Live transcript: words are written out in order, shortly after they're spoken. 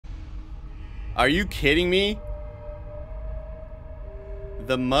Are you kidding me?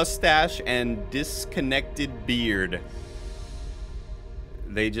 The mustache and disconnected beard.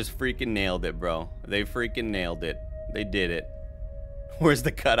 They just freaking nailed it, bro. They freaking nailed it. They did it. Where's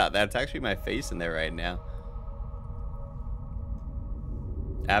the cutout? That's actually my face in there right now.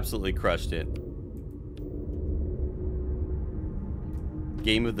 Absolutely crushed it.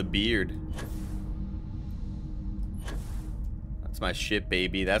 Game of the beard. That's my ship,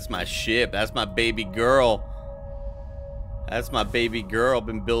 baby. That's my ship. That's my baby girl. That's my baby girl.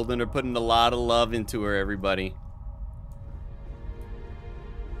 Been building her, putting a lot of love into her, everybody.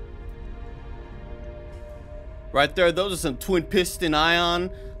 Right there, those are some twin piston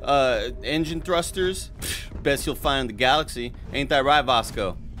ion engine thrusters. Best you'll find in the galaxy. Ain't that right,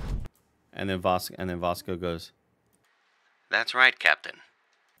 Vasco? And then Vasco goes, "That's right, Captain."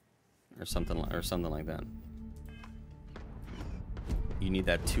 Or something like that. You need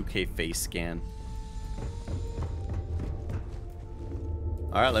that 2K face scan.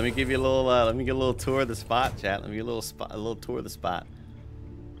 All right, let me give you a little. Let me get a little tour of the spot, chat. Let me get a little tour of the spot.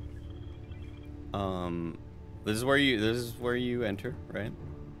 This is where you enter, right?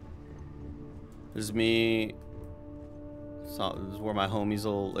 This is me. So this is where my homies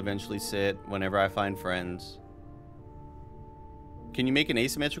will eventually sit whenever I find friends. Can you make an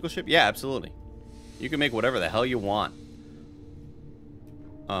asymmetrical ship? Yeah, absolutely. You can make whatever the hell you want.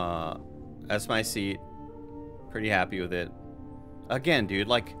 That's my seat. Pretty happy with it. Again, dude,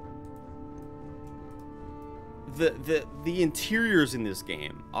 like the interiors in this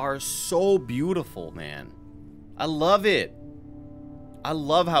game are so beautiful, man. I love it. I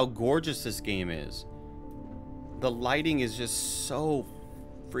love how gorgeous this game is. The lighting is just so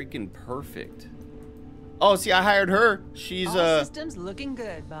freaking perfect. Oh, see, I hired her. She's all systems looking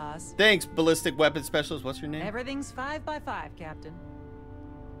good, boss. Thanks, ballistic weapons specialist. What's your name? Everything's 5 by 5, Captain.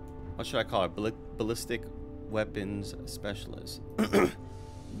 What should I call her? Ballistic weapons specialist.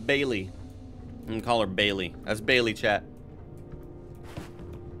 Bailey. I'm gonna call her Bailey. That's Bailey, chat.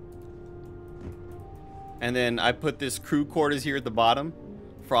 And then I put this crew quarters here at the bottom.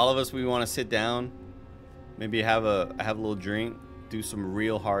 For all of us, we want to sit down, maybe have a little drink, do some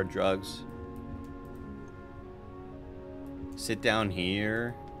real hard drugs. Sit down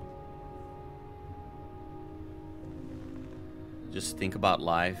here. Just think about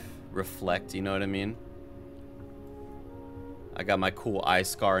life, reflect, you know what I mean? I got my cool eye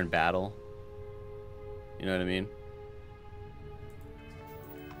scar in battle. You know what I mean?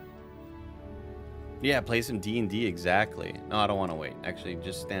 Yeah, play some D&D, exactly. No, I don't want to wait. Actually,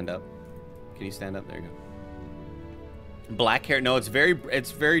 just stand up. Can you stand up? There you go. Black hair. No, it's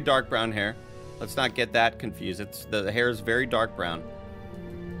very dark brown hair. Let's not get that confused. The hair is very dark brown.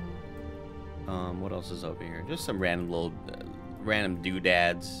 What else is over here? Just some random little random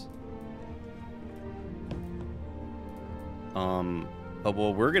doodads. But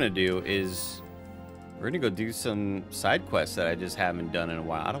what we're gonna do is we're gonna go do some side quests that I just haven't done in a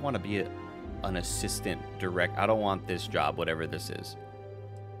while. I don't want to be an assistant direct. I don't want this job, whatever this is.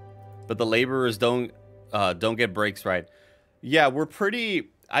 But the laborers don't get breaks, right? Yeah, we're pretty.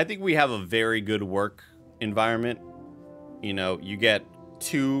 I think we have a very good work environment. You know, you get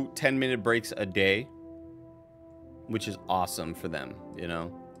 2 10-minute breaks a day, which is awesome for them, you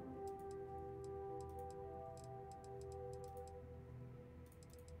know.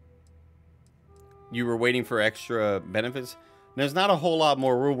 You were waiting for extra benefits? There's not a whole lot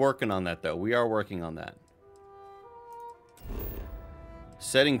more. We're working on that, though. We are working on that.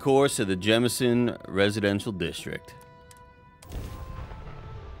 Setting course to the Jemison Residential District.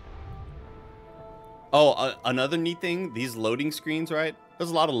 Oh, another neat thing, these loading screens, right?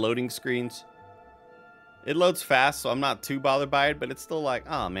 There's a lot of loading screens. It loads fast, so I'm not too bothered by it, but it's still like,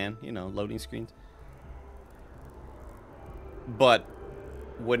 oh man, you know, loading screens. But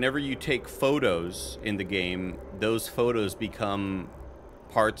whenever you take photos in the game, those photos become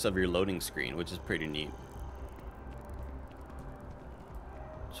parts of your loading screen, which is pretty neat.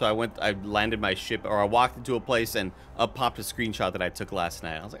 So I landed my ship, or I walked into a place and up popped a screenshot that I took last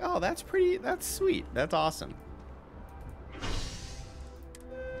night. I was like, oh, that's sweet. That's awesome.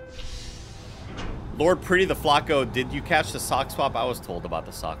 Lord Pretty the Flacco, did you catch the sock swap? I was told about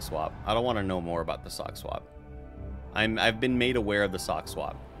the sock swap. I don't want to know more about the sock swap. I've been made aware of the sock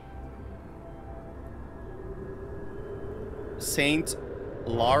swap. Saint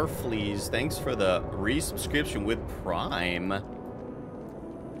Larfleas, thanks for the resubscription with Prime.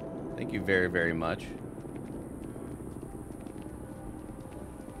 Thank you very, very much.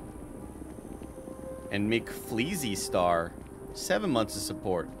 And McFleazy Star, 7 months of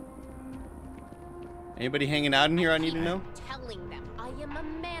support. Anybody hanging out in here I need to know? Telling them I am a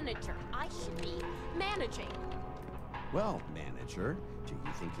man manager. I should be managing. Well, manager, do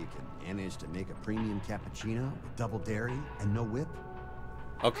you think you can manage to make a premium cappuccino with double dairy and no whip?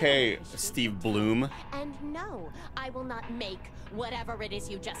 Okay, Steve Bloom. And no, I will not make whatever it is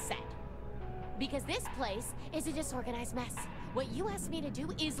you just said. Because this place is a disorganized mess. What you asked me to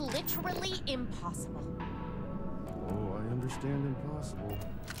do is literally impossible. Oh, I understand impossible.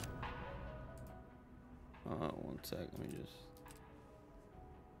 1 sec, let me just...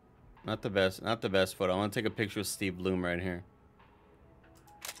 Not the best photo. I want to take a picture of Steve Bloom right here.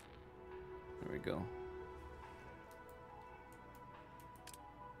 There we go.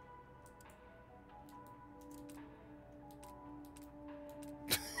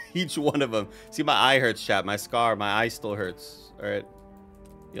 Each one of them. See, my eye hurts, chat. My scar, my eye still hurts. All right.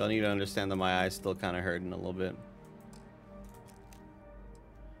 Y'all need to understand that my eye's still kind of hurting a little bit.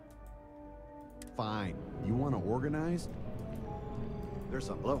 Fine. You want to organize? There's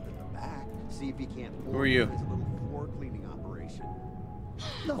a bloke in the back. See if he can't Who are you? organize a little floor cleaning operation.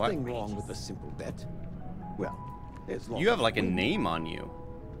 Nothing wrong with a simple bet. Well, as long You have as like a we- name on you.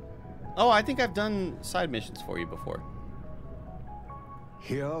 Oh, I think I've done side missions for you before.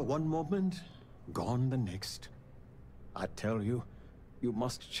 Here one moment, gone the next. I tell you, you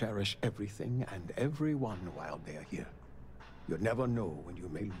must cherish everything and everyone while they're here. You never know when you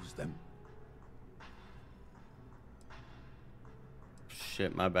may lose them.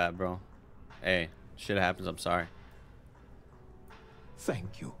 Shit, my bad, bro. Hey, shit happens. I'm sorry.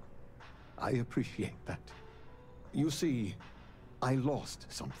 Thank you. I appreciate that. You see, I lost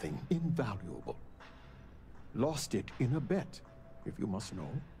something invaluable. Lost it in a bet, if you must know.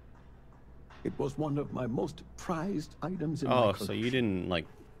 It was one of my most prized items in my collection. So you didn't like...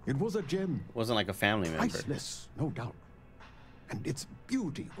 It was a gem. Wasn't like a family member. Priceless, no doubt. And its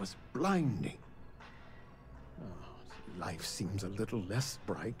beauty was blinding. Life seems a little less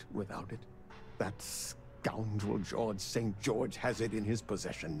bright without it. That scoundrel George St. George has it in his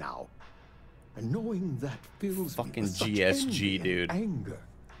possession now. And knowing that fills me Fucking with such GSG, envy and dude. anger.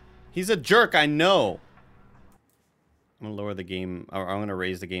 He's a jerk, I know. I'm gonna lower the game, or I'm gonna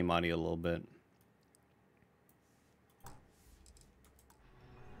raise the game audio a little bit.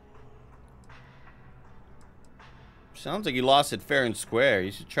 Sounds like you lost it fair and square.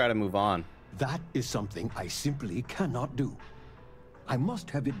 You should try to move on. That is something I simply cannot do. I must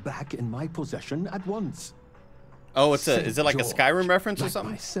have it back in my possession at once. Oh, is Saint it like a George, Skyrim reference or like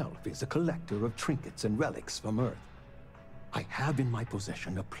something? myself, is a collector of trinkets and relics from Earth. I have in my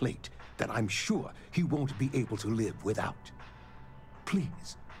possession a plate that I'm sure he won't be able to live without.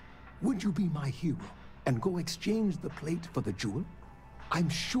 Please, would you be my hero and go exchange the plate for the jewel? I'm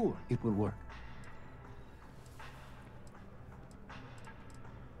sure it will work.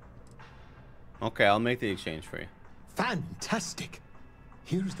 Okay, I'll make the exchange for you. Fantastic.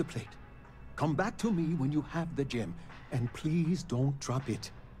 Here's the plate. Come back to me when you have the gem, and please don't drop it.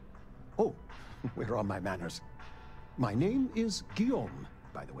 Oh, where are my manners? My name is Guillaume,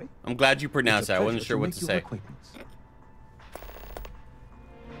 by the way. I'm glad you pronounced It's a that. I wasn't pleasure sure what make to your say. acquaintance.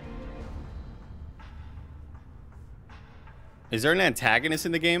 Is there an antagonist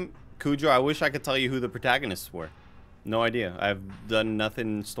in the game? Cujo, I wish I could tell you who the protagonists were. No idea. I've done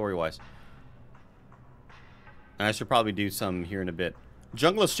nothing story-wise. And I should probably do some here in a bit.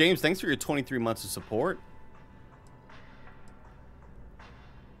 Junglist James, thanks for your 23 months of support.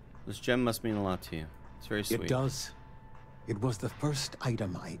 This gem must mean a lot to you. It's very sweet. It does. It was the first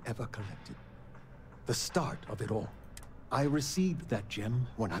item I ever collected. The start of it all. I received that gem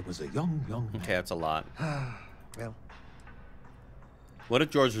when I was a young man. Okay, that's a lot. Well, What if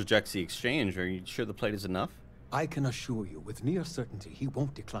George rejects the exchange? Are you sure the plate is enough? I can assure you with near certainty he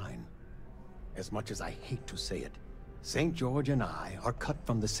won't decline. As much as I hate to say it, St. George and I are cut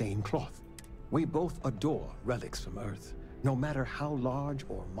from the same cloth. We both adore relics from Earth, no matter how large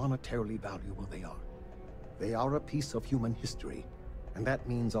or monetarily valuable they are. They are a piece of human history, and that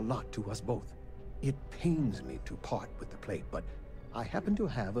means a lot to us both. It pains me to part with the plate, but I happen to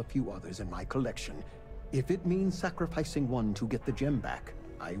have a few others in my collection. If it means sacrificing one to get the gem back,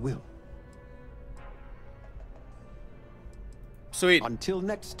 I will. Sweet. Until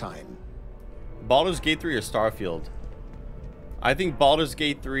next time. Baldur's Gate 3 or Starfield? I think Baldur's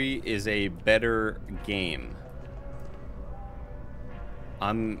Gate 3 is a better game.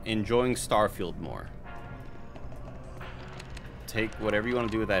 I'm enjoying Starfield more. Take whatever you want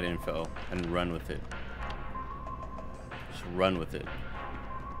to do with that info and run with it. Just run with it.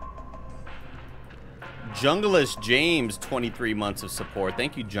 Junglist James, 23 months of support.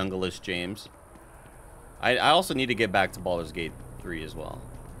 Thank you, Junglist James. I also need to get back to Baldur's Gate 3 as well.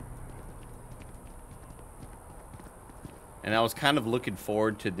 And I was kind of looking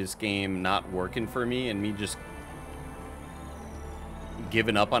forward to this game not working for me and me just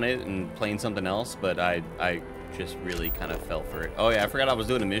giving up on it and playing something else, but I just really kind of fell for it. Oh yeah, I forgot I was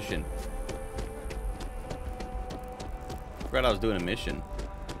doing a mission.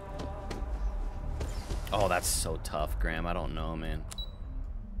 Oh, that's so tough, Graham. I don't know, man.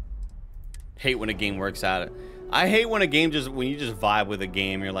 Hate when a game works out. I hate when a game when you just vibe with a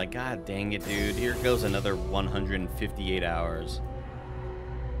game, you're like, God dang it, dude. Here goes another 158 hours.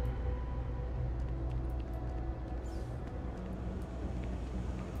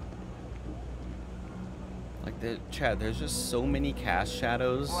 Like, Chad, there's just so many cast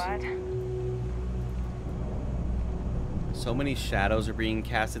shadows. What? So many shadows are being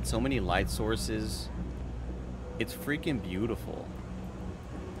casted, so many light sources. It's freaking beautiful.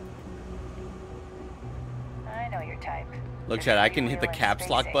 I know your type. Look, Chad, I can hit the caps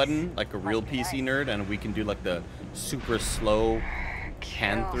lock button like a real PC nerd, and we can do like the super slow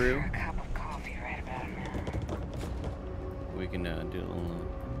pan through. A cup of coffee right about now. We can do a little...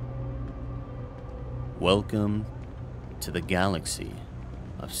 Welcome to the galaxy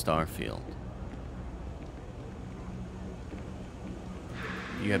of Starfield.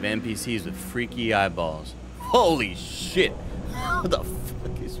 You have NPCs with freaky eyeballs. Holy shit! What the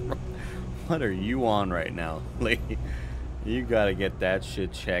fuck is wrong? What are you on right now, lady? You gotta get that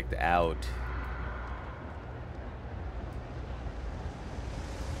shit checked out.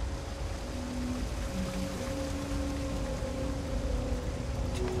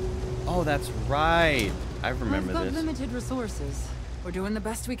 Oh, that's right. I remember I've got this. limited resources. We're doing the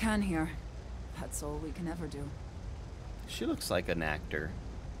best we can here. That's all we can ever do. She looks like an actor.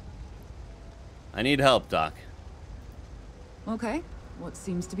 I need help, Doc. Okay. What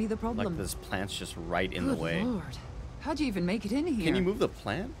seems to be the problem? Like this plant's just right in the Good way. Lord. How'd you even make it in here? Can you move the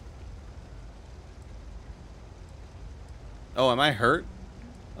plant? Oh, am I hurt?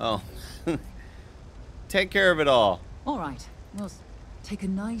 Oh. Take care of it all. All right. We'll take a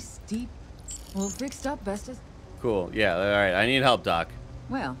nice, deep... All fixed up, best as... Cool. Yeah, all right. I need help, Doc.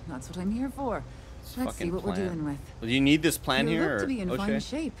 Well, that's what I'm here for. This Let's see fucking what we're plant. dealing with. Well, do you need this plant You here? look to be in or... fine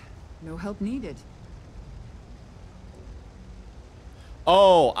shape. No help needed.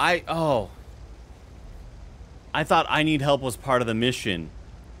 Oh, I thought I need help was part of the mission.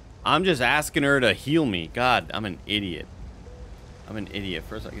 I'm just asking her to heal me. God, I'm an idiot.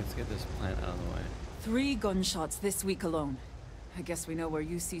 First, let's get this plant out of the way. 3 gunshots this week alone. I guess we know where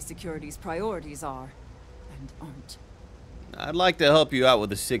UC Security's priorities are. And aren't. I'd like to help you out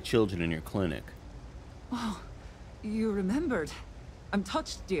with the sick children in your clinic. Oh, you remembered. I'm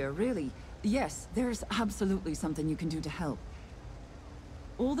touched, dear, really. Yes, there's absolutely something you can do to help.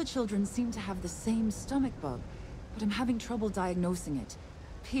 All the children seem to have the same stomach bug, but I'm having trouble diagnosing it.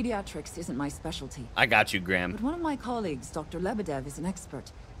 Pediatrics isn't my specialty. I got you, Graham. But one of my colleagues, Dr. Lebedev, is an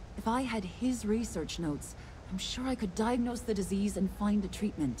expert. If I had his research notes, I'm sure I could diagnose the disease and find a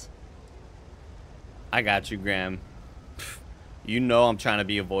treatment. I got you, Graham. You know I'm trying to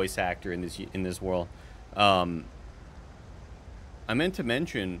be a voice actor in this world. I meant to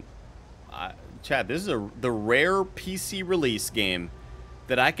mention, Chad, this is the rare PC release game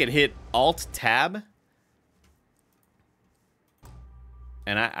that I could hit Alt-Tab,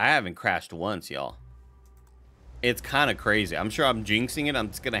 and I haven't crashed once, y'all. It's kind of crazy. I'm sure I'm jinxing it.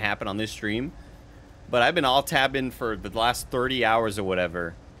 It's going to happen on this stream. But I've been Alt-Tabbing for the last 30 hours or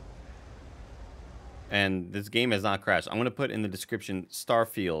whatever. And this game has not crashed. I'm going to put in the description,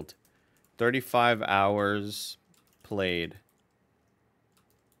 Starfield. 35 hours played.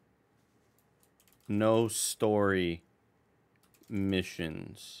 No story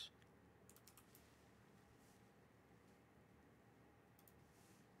missions.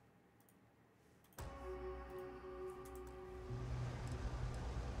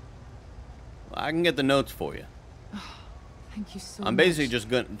 I can get the notes for you. Thank you so much. I'm basically just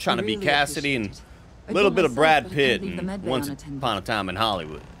trying to be Really Cassidy and appreciate it. a little I bit of myself, Brad but I Pitt can't leave the and medbay Once unattended. Upon a Time in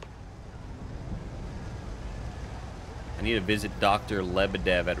Hollywood. I need to visit Dr.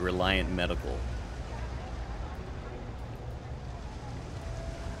 Lebedev at Reliant Medical.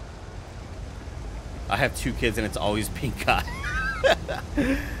 I have 2 kids and it's always pink eye.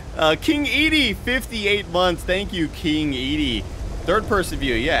 King Edie, 58 months. Thank you, King Edie. 3rd person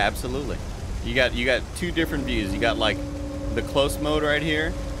view, yeah, absolutely. You got 2 different views. You got like the close mode right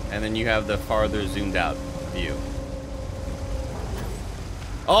here, and then you have the farther zoomed out view.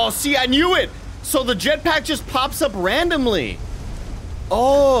 Oh, see, I knew it. So the jetpack just pops up randomly.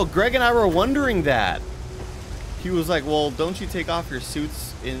 Oh, Greg and I were wondering that. He was like, well, don't you take off your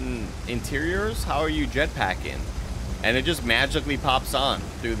suits in interiors? How are you jetpacking? And it just magically pops on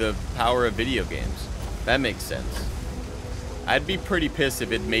through the power of video games. That makes sense. I'd be pretty pissed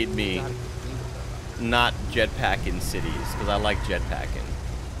if it made me not jetpack in cities, because I like jetpacking.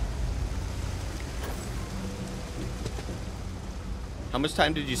 How much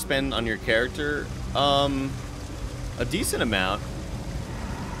time did you spend on your character? A decent amount.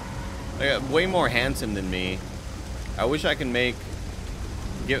 Like, way more handsome than me. I wish I could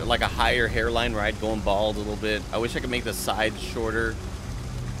get like a higher hairline where I'd go bald a little bit. I wish I could make the sides shorter.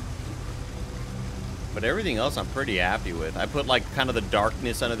 But everything else I'm pretty happy with. I put like kind of the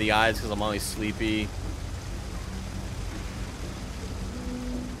darkness under the eyes because I'm always sleepy.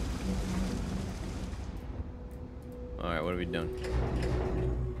 Alright, what are we doing?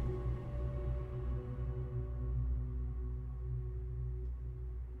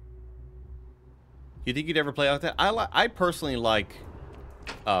 You think you'd ever play like that? I personally like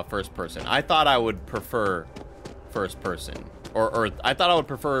first person. I thought I would prefer first person. Or I thought I would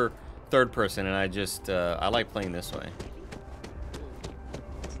prefer third person, and I like playing this way.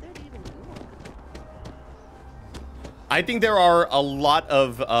 I think there are a lot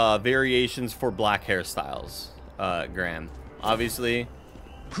of variations for black hairstyles, Graham. Obviously,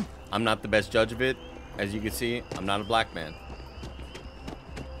 I'm not the best judge of it. As you can see, I'm not a black man.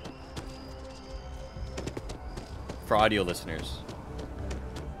 For audio listeners.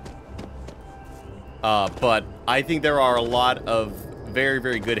 But I think there are a lot of very,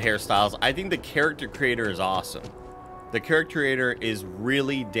 very good hairstyles. I think the character creator is awesome. The character creator is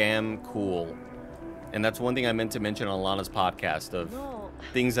really damn cool. And that's one thing I meant to mention on Lana's podcast of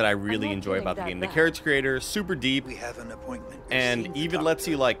things that I really enjoy about the game. The character creator, super deep. We have an appointment. And even lets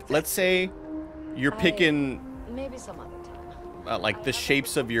you, like, let's say you're picking Maybe some other time. like the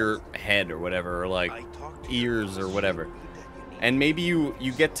shapes of your head or whatever, or like ears or whatever. And maybe you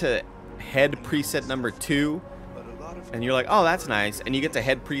get to head preset number 2, and you're like, oh, that's nice. And you get to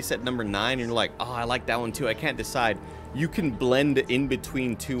head preset number 9, and you're like, oh, I like that one too. I can't decide. You can blend in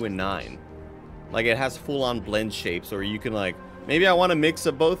between 2 and 9. Like, it has full-on blend shapes, or you can, like, maybe I want a mix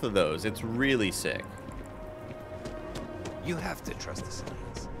of both of those. It's really sick. You have to trust the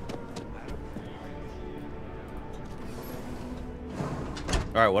science.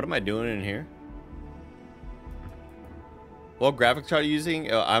 All right, what am I doing in here? What graphics card are you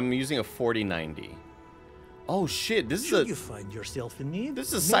using? I'm using a 4090. Oh shit! This is you find yourself in need, this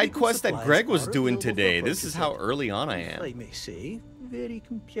is a side quest that Greg was doing today. This is how early on I am. I may say, very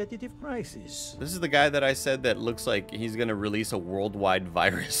competitive prices. This is the guy that I said that looks like he's gonna release a worldwide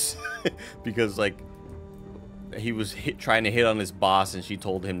virus because like he was trying to hit on his boss and she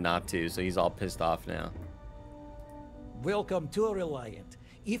told him not to, so he's all pissed off now. Welcome to Reliant.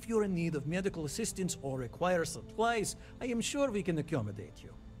 If you're in need of medical assistance or require supplies, I am sure we can accommodate you.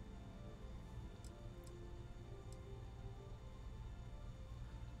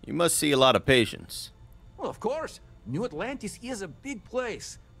 You must see a lot of patients. Well, of course. New Atlantis is a big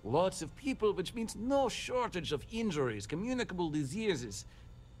place. Lots of people, which means no shortage of injuries, communicable diseases.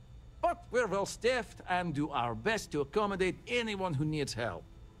 But we're well staffed and do our best to accommodate anyone who needs help.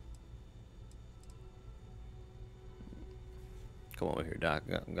 Come over here, Doc.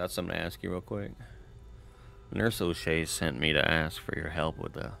 Got something to ask you real quick. Nurse O'Shea sent me to ask for your help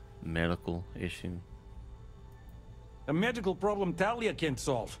with a medical issue. A medical problem Talia can't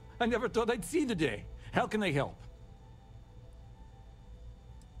solve. I never thought I'd see the day. How can I help?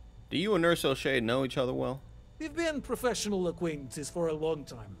 Do you and Nurse O'Shea know each other well? We've been professional acquaintances for a long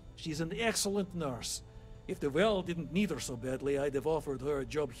time. She's an excellent nurse. If the well didn't need her so badly, I'd have offered her a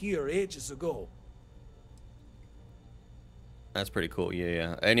job here ages ago. That's pretty cool,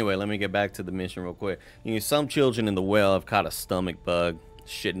 yeah. Anyway, let me get back to the mission real quick. You know, some children in the well have caught a stomach bug,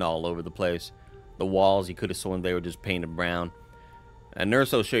 shitting all over the place. The walls, you could have sworn they were just painted brown. And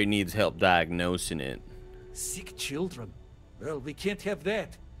Nurse O'Shea needs help diagnosing it. Sick children? Well, we can't have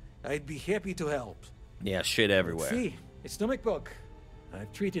that. I'd be happy to help. Yeah, shit everywhere. See, it's stomach bug.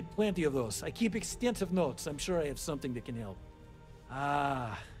 I've treated plenty of those. I keep extensive notes. I'm sure I have something that can help.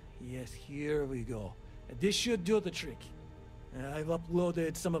 Ah, yes, here we go. This should do the trick. I've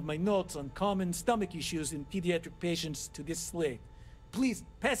uploaded some of my notes on common stomach issues in pediatric patients to this slate. Please,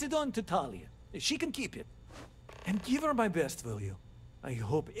 pass it on to Talia. She can keep it. And give her my best, will you? I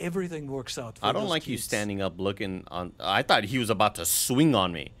hope everything works out for I don't those like kids. you standing up looking on... I thought he was about to swing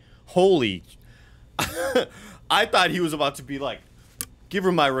on me. Holy... I thought he was about to be like, give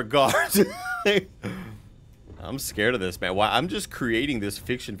her my regards. I'm scared of this man. Why? I'm just creating this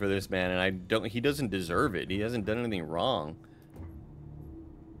fiction for this man, and he doesn't deserve it. He hasn't done anything wrong.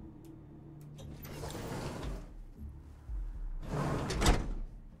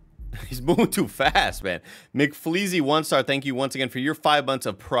 He's moving too fast, man. McFleazy 1-star, thank you once again for your 5 months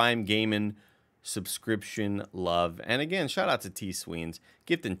of Prime Gaming. subscription love. And again, shout out to T Sweens,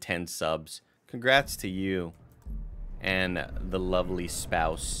 gifting 10 subs. Congrats to you and the lovely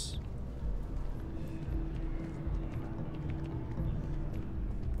spouse.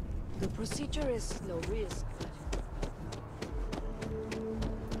 The procedure is low risk.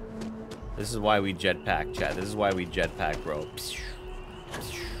 This is why we jetpack, chat. This is why we jetpack, bro.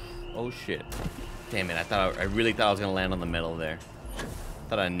 Oh shit. Damn it, I really thought I was gonna land on the metal there.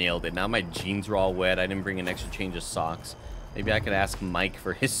 Thought I nailed it. Now my jeans are all wet. I didn't bring an extra change of socks. Maybe I could ask Mike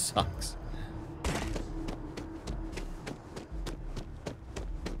for his socks.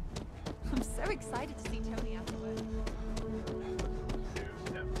 I'm so excited to see Tony afterwards.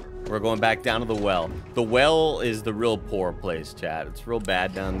 We're going back down to the well. The well is the real poor place, chat. It's real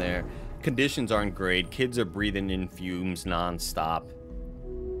bad down there. Conditions aren't great. Kids are breathing in fumes non-stop.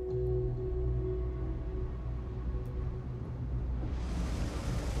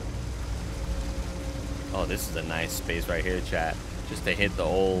 Oh, this is a nice space right here, chat. Just to hit the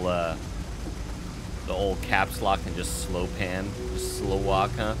old caps lock and just slow pan, just slow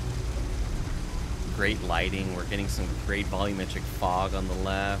walk, huh? Great lighting. We're getting some great volumetric fog on the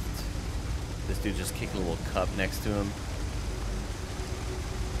left. This dude just kicked a little cup next to him.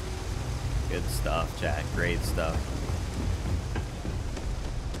 Good stuff, chat. Great stuff.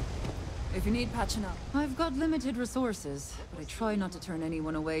 If you need patching up, I've got limited resources, but I try not to turn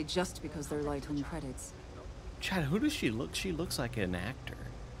anyone away just because they're light on credits. Chad, who does she look? She looks like an actor.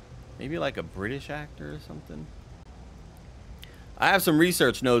 Maybe like a British actor or something. I have some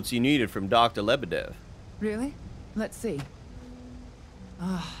research notes you needed from Dr. Lebedev. Really? Let's see.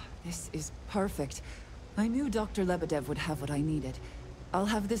 Ah, this is perfect. I knew Dr. Lebedev would have what I needed. I'll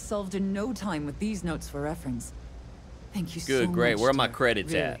have this solved in no time with these notes for reference. Thank you so much. Good, great. Where are my dear.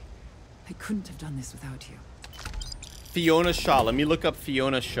 credits Really. at? I couldn't have done this without you. Fiona Shaw. Let me look up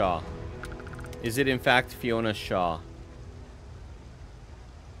Fiona Shaw. Is it in fact Fiona Shaw?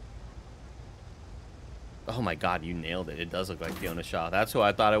 Oh my god, you nailed it. It does look like Fiona Shaw. That's who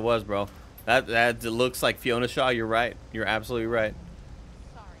I thought it was, bro. That looks like Fiona Shaw. You're right. You're absolutely right.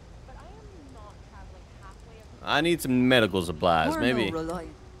 Sorry, but I am not traveling halfway across. I need some medical supplies. We're Maybe no rely-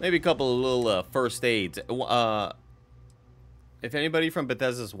 a couple of little first aids. If anybody from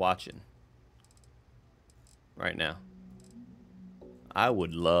Bethesda's watching right now, I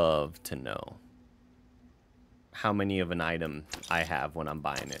would love to know how many of an item I have when I'm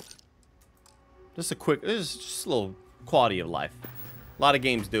buying it. Just a quick, just a little quality of life. A lot of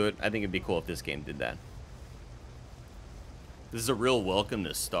games do it. I think it'd be cool if this game did that. This is a real welcome to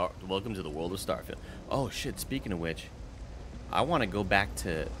the world of Starfield. Oh shit, speaking of which, I want to go back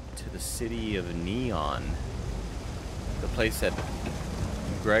to the city of Neon. The place that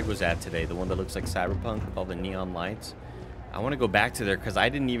Greg was at today, the one that looks like Cyberpunk with all the neon lights. I want to go back to there because I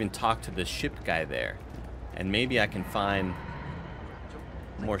didn't even talk to the ship guy there. And maybe I can find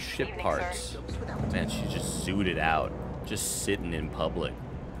more ship parts. Man, she's just suited out, just sitting in public.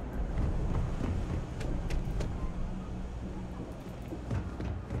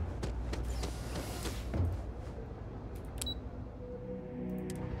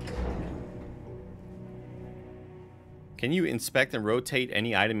 Can you inspect and rotate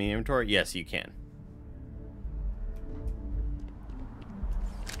any item in inventory? Yes, you can.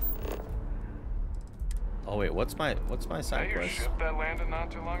 Oh wait, what's my side quest? Ship that landed not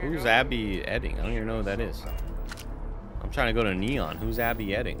too long Who's ago? Abby Edding? I don't even know who that is. I'm trying to go to Neon. Who's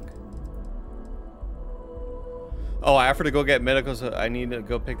Abby Edding? Oh, I offered to go get medical, so I need to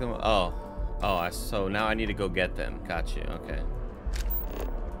go pick them up. So now I need to go get them. Got you. Okay.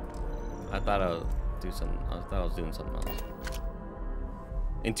 I thought I was doing something else.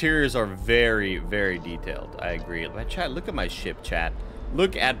 Interiors are very, very detailed. I agree. Chat, look at my ship, chat.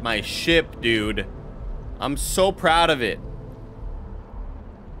 Look at my ship, dude. I'm so proud of it.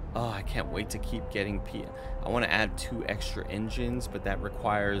 Oh, I can't wait to keep getting I want to add 2 extra engines, but that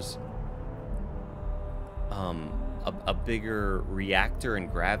requires a bigger reactor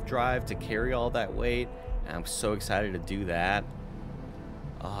and grav drive to carry all that weight. And I'm so excited to do that.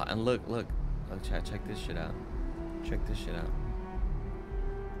 And look, chat, check this shit out. Check this shit out.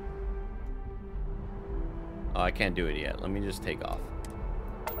 Oh, I can't do it yet. Let me just take off.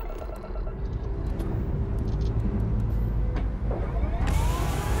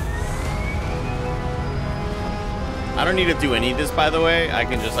 I don't need to do any of this, by the way. I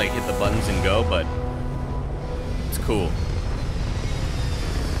can just like hit the buttons and go, but it's cool.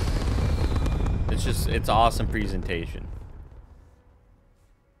 It's awesome presentation.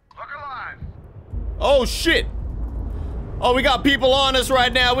 Look alive! Oh shit! Oh, we got people on us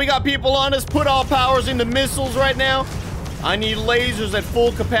right now. We got people on us. Put all powers into missiles right now. I need lasers at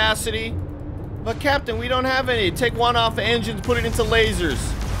full capacity. But Captain, we don't have any. Take one off the engines, put it into lasers.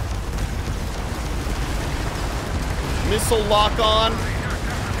 Missile lock on.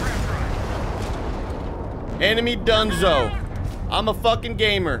 Enemy Dunzo. I'm a fucking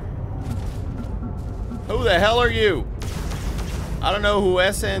gamer. Who the hell are you? I don't know who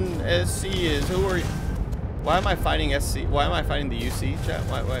SNSC is. Who are you? Why am I fighting SC? Why am I fighting the UC, chat?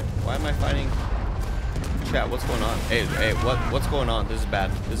 Why am I fighting? Chat, what's going on? Hey, what's going on? This is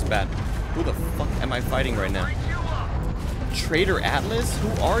bad. This is bad. Who the fuck am I fighting right now? Traitor Atlas? Who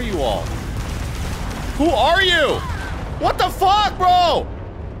are you all? Who are you? What the fuck, bro?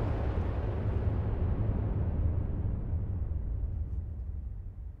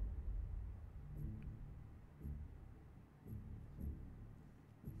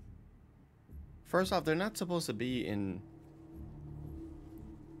 First off, they're not supposed to be in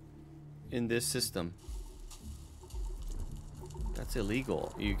this system. That's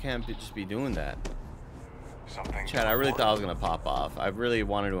illegal. You can't just be doing that. Chad, I really thought I was gonna pop off. I really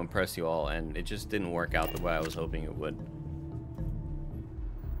wanted to impress you all, and it just didn't work out the way I was hoping it would.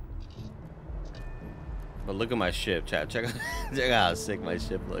 But look at my ship, Chad. Check out how sick my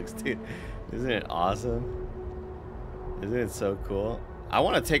ship looks, dude. Isn't it awesome? Isn't it so cool? I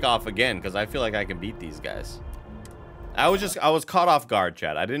want to take off again because I feel like I can beat these guys. I was caught off guard,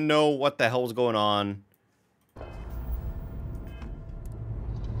 Chad. I didn't know what the hell was going on.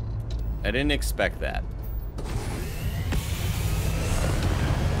 I didn't expect that.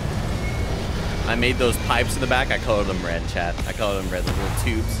 I made those pipes in the back. I colored them red, Chad. I colored them red. The little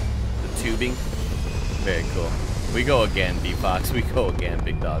tubes, the tubing. Very cool. We go again, D-Fox. We go again,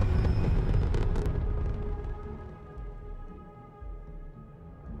 big dog.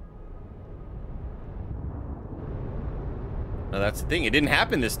 Now that's the thing, it didn't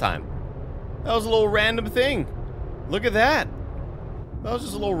happen this time. That was a little random thing. Look at that. That was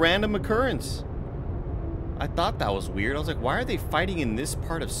just a little random occurrence. I thought that was weird. I was like, why are they fighting in this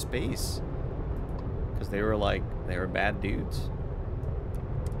part of space? Because they were like, they were bad dudes.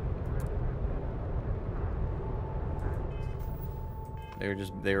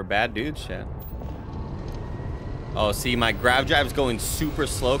 They were bad dudes, chat. Oh, see, my grav drive's going super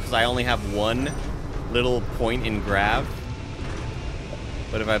slow because I only have one little point in grav.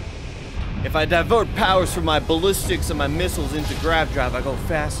 But if I divert powers from my ballistics and my missiles into grav drive, I go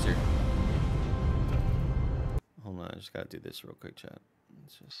faster. Hold on, I just gotta do this real quick, chat.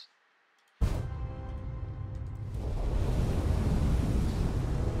 It's just...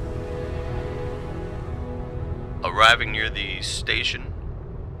 Arriving near the station.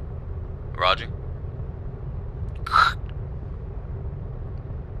 Roger.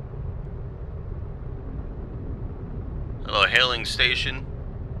 Hello, hailing station.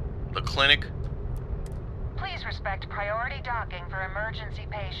 The clinic. Please respect priority docking for emergency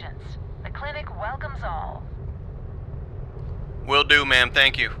patients. The clinic welcomes all. Will do, ma'am.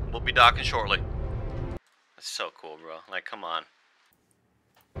 Thank you. We'll be docking shortly. That's so cool, bro. Like, come on.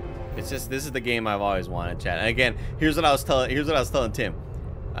 It's just, this is the game I've always wanted, chat. And again, here's what I was telling Tim.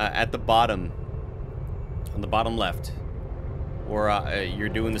 At the bottom, on the bottom left, where you're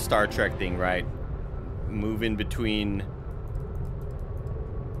doing the Star Trek thing, right? Move in between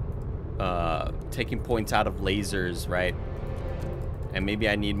taking points out of lasers, right? And maybe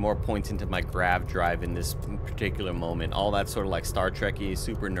I need more points into my grav drive in this particular moment. All that sort of like Star Trek-y,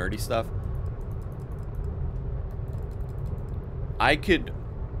 super nerdy stuff. I could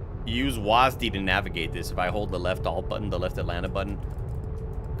use WASD to navigate this if I hold the left alt button, the left Atlanta button.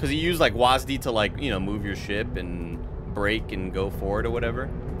 Because you use like WASD to, like, you know, move your ship and brake and go forward or whatever.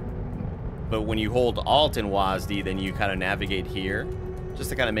 But when you hold alt and WASD, then you kind of navigate here just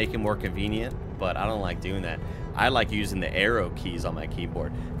to kind of make it more convenient. But I don't like doing that. I like using the arrow keys on my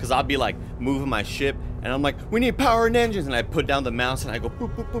keyboard because I'll be like moving my ship and I'm like, we need power and engines, and I put down the mouse and I go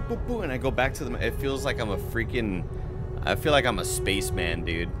boop boop boop boop boop, and I go back to the. It feels like I'm a freaking. I feel like I'm a spaceman,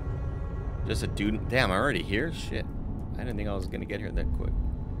 dude. Just a dude. Damn, I'm already here. Shit, I didn't think I was gonna get here that quick.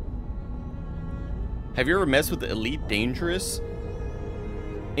 Have you ever messed with the Elite Dangerous?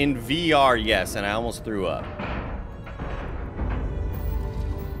 In VR, yes, and I almost threw up.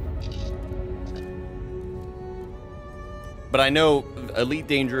 But I know Elite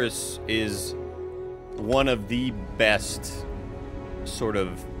Dangerous is one of the best sort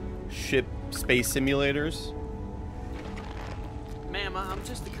of ship space simulators. Ma'am, I'm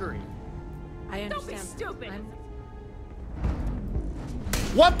just a courier. I understand. Don't be stupid.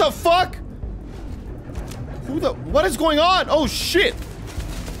 What the fuck? What is going on? Oh shit!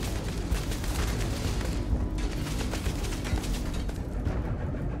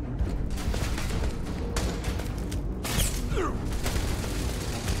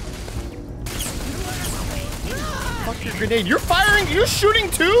 grenade. You're firing? You're shooting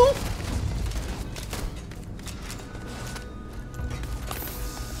too?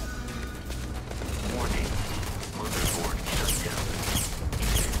 Warning. Motherboard shut down.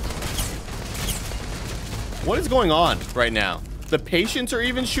 What is going on right now? The patients are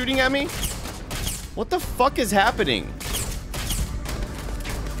even shooting at me? What the fuck is happening?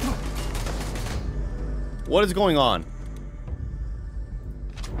 What is going on?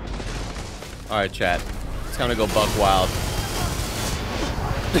 Alright, chat. It's time to go buck wild.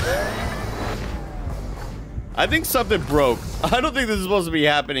 I think something broke. I don't think this is supposed to be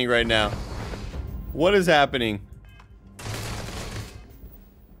happening right now. What is happening?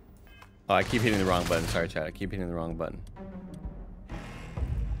 Oh, I keep hitting the wrong button. Sorry, chat. I keep hitting the wrong button.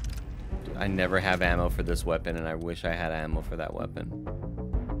 Dude, I never have ammo for this weapon, and I wish I had ammo for that weapon.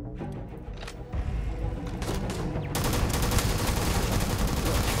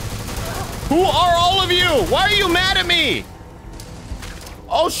 Who are all of you? Why are you mad at me?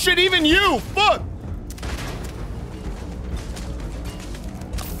 Oh shit, even you! Fuck!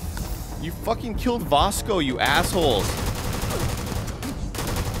 You fucking killed Vasco, you assholes.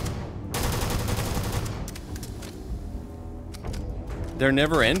 They're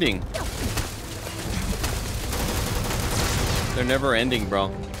never ending. They're never ending,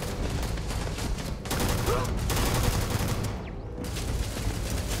 bro.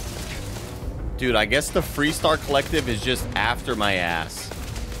 Dude, I guess the Freestar Collective is just after my ass.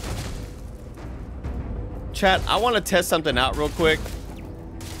 Chat, I want to test something out real quick.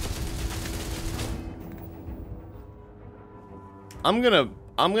 I'm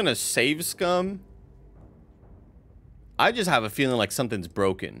gonna save scum. I just have a feeling like something's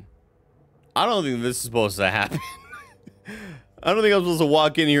broken. I don't think this is supposed to happen. I don't think I'm supposed to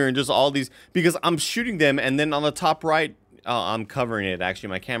walk in here and just all these, because I'm shooting them and then on the top right, I'm covering it. Actually,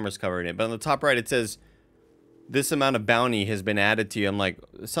 my camera's covering it. But on the top right, it says this amount of bounty has been added to you. I'm like,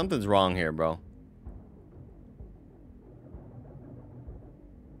 something's wrong here, bro.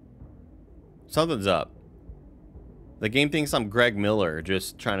 Something's up. The game thinks I'm Greg Miller,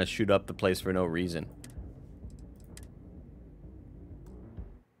 just trying to shoot up the place for no reason.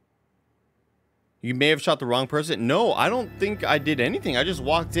 You may have shot the wrong person. No, I don't think I did anything. I just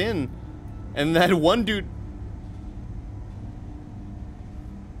walked in, and that one dude...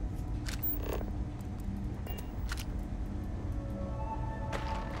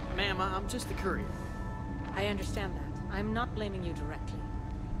 Ma'am, I'm just the courier. I understand that. I'm not blaming you directly.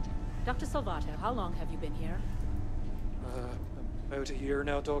 Dr. Salvato, how long have you been here? About a year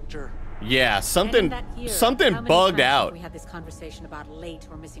now, Doctor. Yeah, something How bugged many times out. have we had this conversation about late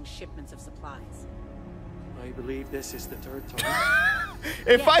or missing shipments of supplies. I believe this is the third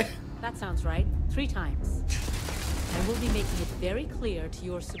time. That sounds right. 3 times. I will be making it very clear to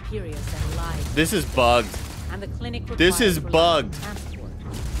your superiors that live. This is bugged. And the clinic This is bugged. transport.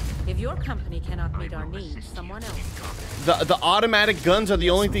 If your company cannot meet our needs, someone else. The automatic guns are the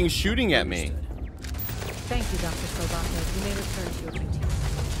only things shooting at me. Thank you, Dr. Salvato. You may return to your duties.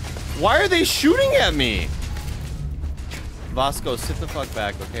 Why are they shooting at me? Vasco, sit the fuck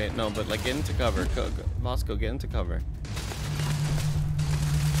back, okay? No, but like get into cover. Vasco, get into cover.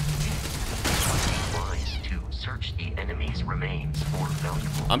 Advised to search the enemy's remains for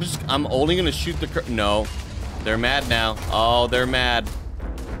valuable. I'm only gonna shoot the no. They're mad now. Oh, they're mad.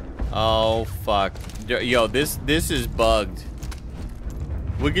 Oh fuck. Yo, this is bugged.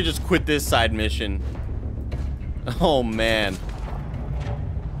 We could just quit this side mission. Oh man.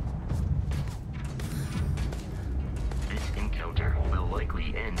 This encounter will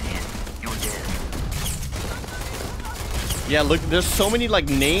likely end in your death. Yeah, look, there's so many like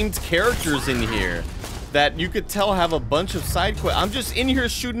named characters in here that you could tell have a bunch of side quests. I'm just in here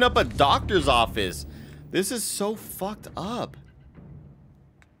shooting up a doctor's office. This is so fucked up.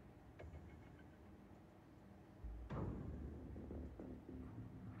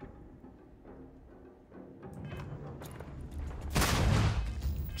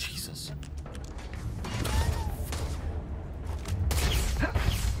 Jesus.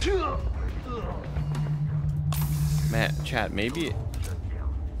 Man, chat, maybe...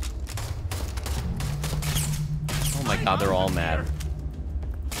 Oh my god, they're all mad.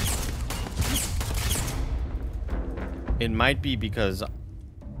 It might be because...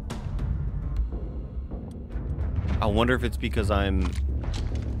 I wonder if it's because I'm...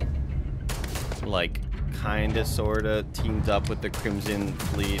 like, kinda, sorta teamed up with the Crimson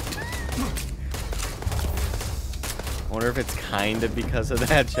Fleet. I wonder if it's kinda because of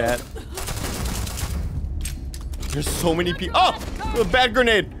that, chat. There's so many people. Oh! A bad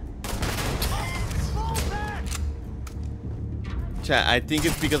grenade! Chat, I think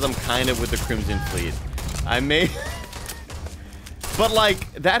it's because I'm kind of with the Crimson Fleet. I may... But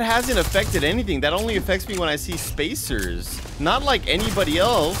like, that hasn't affected anything. That only affects me when I see spacers. Not like anybody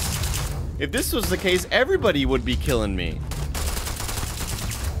else. If this was the case, everybody would be killing me.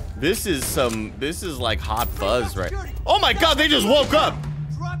 This is like hot fuzz, right? Oh my god, they just woke up!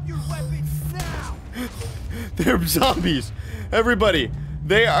 Drop your weapons now! They're zombies. Everybody.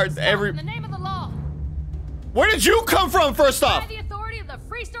 They are In the name of the law. Where did you come from, first off? By the authority of the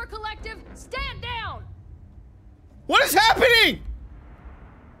Freestar Collective, stand down! What is happening?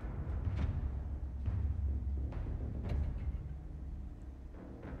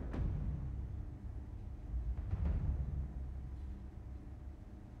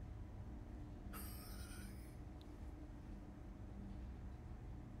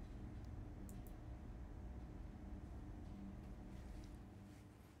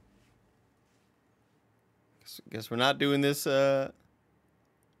 Guess we're not doing this, guess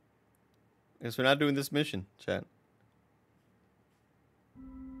we're not doing this mission, chat.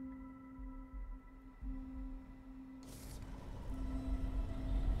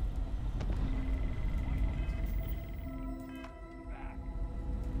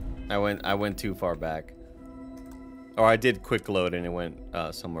 I went too far back. Or I did quick load and it went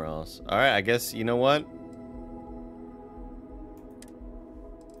somewhere else. Alright, I guess, you know what?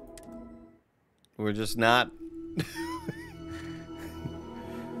 We're just not...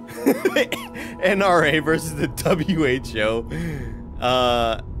 NRA versus the WHO.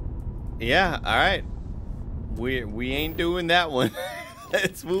 Yeah, alright. We ain't doing that one.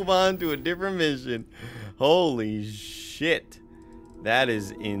 Let's move on to a different mission. Holy shit. That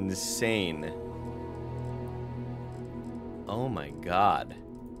is insane. Oh my god.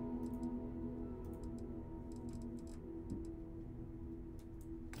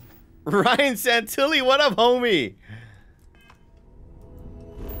 Ryan Santilli, what up, homie?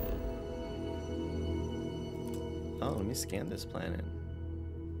 Oh, let me scan this planet.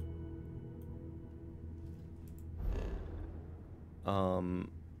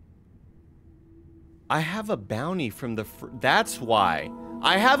 I have a bounty from the... That's why.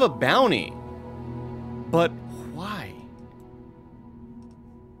 I have a bounty. But why?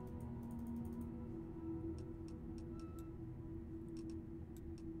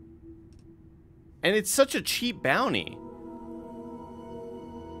 And it's such a cheap bounty.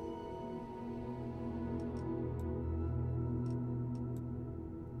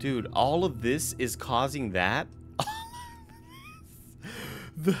 Dude, all of this is causing that?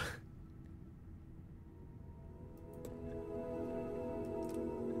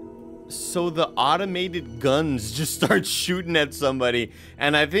 So the automated guns just start shooting at somebody.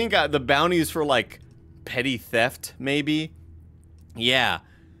 And I think the bounty is for like petty theft, maybe. Yeah.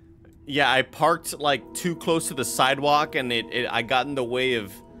 Yeah, I parked like too close to the sidewalk and I got in the way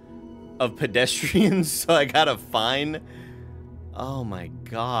of pedestrians, so I got a fine. Oh my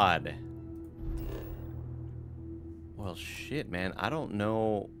god. Well, shit, man. I don't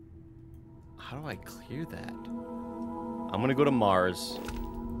know. How do I clear that? I'm gonna go to Mars.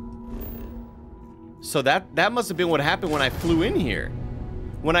 So that must have been what happened when I flew in here.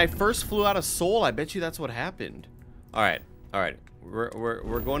 When I first flew out of Seoul, I bet you that's what happened. All right.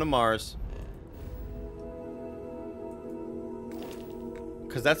 We're going to Mars.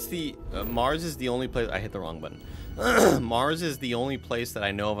 Because that's the... Mars is the only place... I hit the wrong button. Mars is the only place that I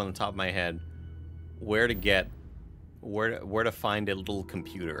know of on the top of my head where to get... Where to find a little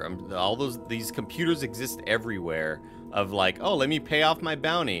computer. These computers exist everywhere of like, oh, let me pay off my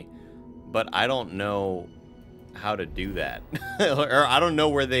bounty. But I don't know how to do that. Or I don't know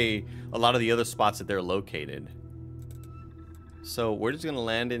where a lot of the other spots that they're located. So we're just gonna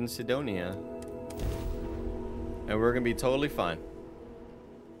land in Sidonia. And we're gonna be totally fine.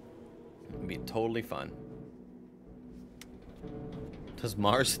 Be totally fine. Does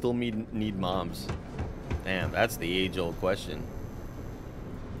Mars still need moms? Damn, that's the age-old question.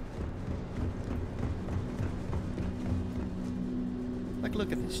 Like,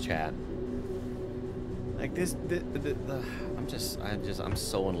 look at this chat. Like this, I'm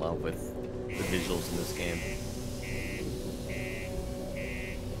so in love with the visuals in this game.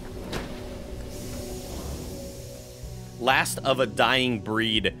 Last of a Dying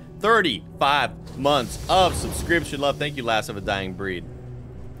Breed. 35 months of subscription love. Thank you, Last of a Dying Breed.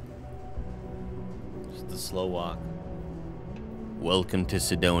 Just the slow walk. Welcome to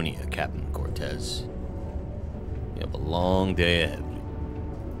Sidonia, Captain Cortez. You have a long day ahead.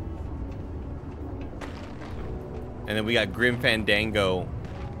 And then we got Grim Fandango,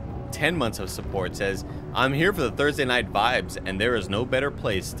 10 months of support, says, I'm here for the Thursday night vibes, and there is no better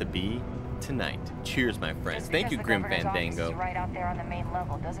place to be tonight. Cheers, my friends. Thank you, Grim Fandango. Right out there on the main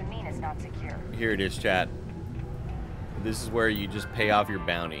level doesn't mean it's not secure. Here it is, chat. This is where you just pay off your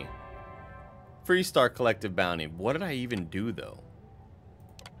bounty. Freestar Collective bounty. What did I even do, though?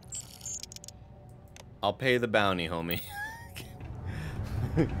 I'll pay the bounty, homie.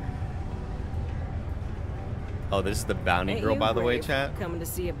 Oh, this is the bounty girl, by the way, chat? Coming to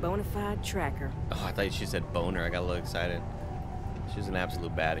see a bona fide tracker. Oh, I thought she said boner. I got a little excited. She's an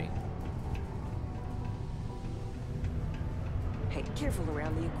absolute baddie. Hey, careful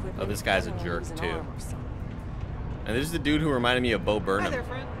around the equipment. Oh, this guy's a jerk, too. And this is the dude who reminded me of Bo Burnham. Hi there,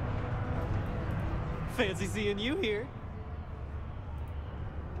 friend. Fancy seeing you here.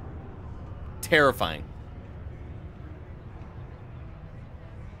 Terrifying.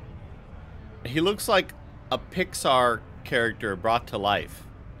 He looks like a Pixar character brought to life.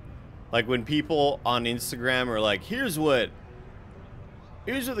 Like when people on Instagram are like, here's what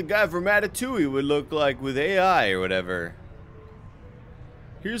the guy from Ratatouille would look like with AI or whatever.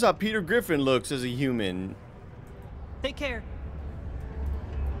 Here's how Peter Griffin looks as a human. Take care.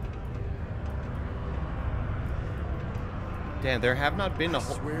 Damn, there have not been a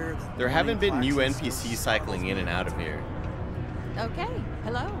whole... There haven't been new NPCs cycling in and out of here. Okay,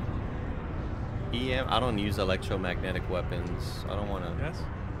 hello. EM, I don't use electromagnetic weapons. I don't want to... Yes?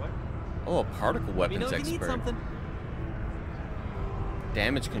 What? Oh, a particle weapons Let me know if you need expert. something.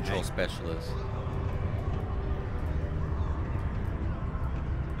 Damage control specialist.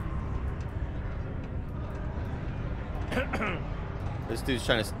 This dude's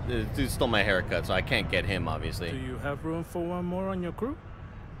trying to... This dude stole my haircut, so I can't get him, obviously. Do you have room for one more on your crew?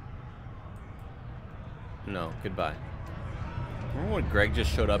 No, goodbye. Remember when Greg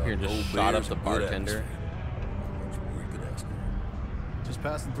just showed up here and just shot up the bartender? Just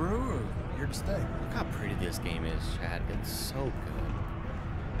passing through or here to stay? Look how pretty this game is, Chad. It's so good.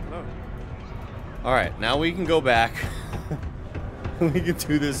 Hello. Alright, now we can go back. We can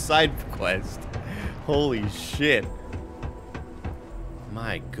do this side quest. Holy shit.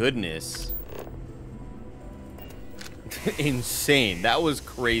 My goodness. Insane. That was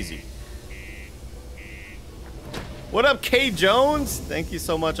crazy. What up, K Jones? Thank you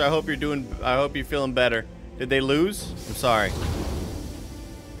so much. I hope you're feeling better. Did they lose? I'm sorry.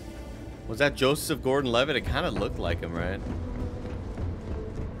 Was that Joseph Gordon-Levitt? It kind of looked like him, right?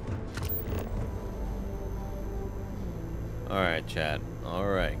 All right, chat. All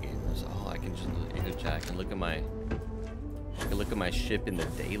right, gamers. Oh, I can just look, chat. I can look at my ship in the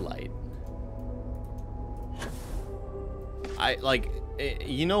daylight. I like,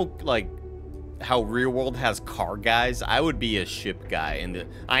 you know, like how Real World has car guys. I would be a ship guy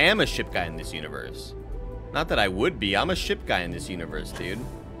I am a ship guy in this universe. Not that I would be. I'm a ship guy in this universe, dude.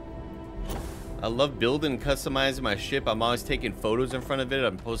 I love building and customizing my ship. I'm always taking photos in front of it.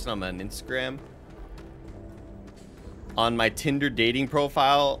 I'm posting them on Instagram. On my Tinder dating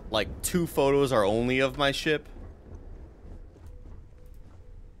profile, like 2 photos are only of my ship.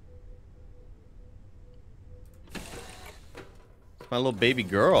 It's my little baby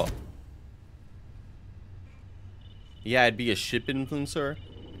girl. Yeah, I'd be a ship influencer.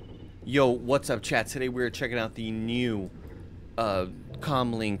 Yo, what's up, chat? Today we're checking out the new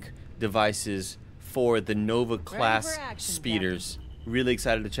comlink devices for the Nova class speeders. Really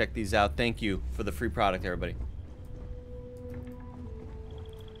excited to check these out. Thank you for the free product, everybody.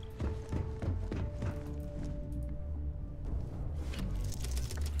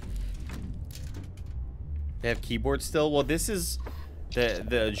 They have keyboards still? Well, this is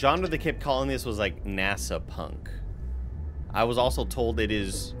the genre they kept calling this was like NASA punk. I was also told it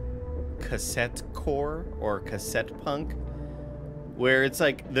is cassette core or cassette punk, where it's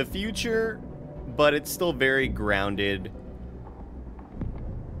like the future, but it's still very grounded.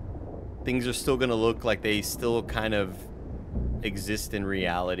 Things are still gonna look like they still kind of exist in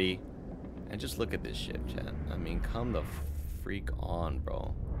reality. And just look at this ship, chat. I mean, come the freak on,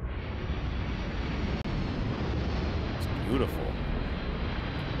 bro. It's beautiful.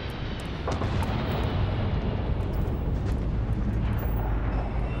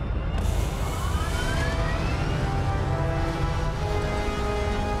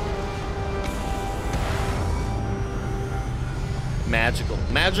 Magical.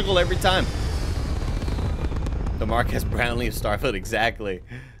 Magical every time. The Marquez Brownlee of Starfield, exactly.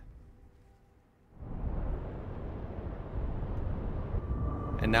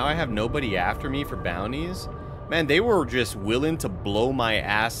 And now I have nobody after me for bounties? Man, they were just willing to blow my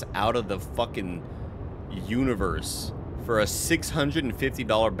ass out of the fucking universe for a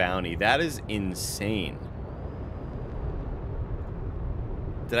 $650 bounty. That is insane.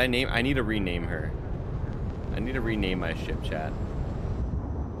 Did I name? I need to rename her. I need to rename my ship, chat.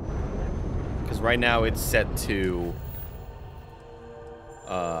 Because right now it's set to...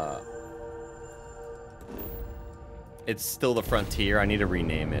 It's still the Frontier. I need to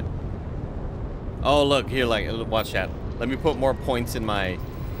rename it. Oh, look here, like, watch that. Let me put more points in my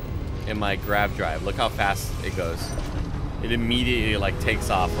grav drive. Look how fast it goes. It immediately like takes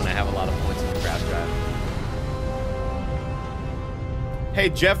off when I have a lot of points in the grav drive. Hey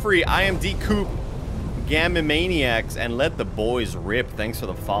Jeffrey, IMD Coop, Gamma Maniacs, and Let the Boys Rip. Thanks for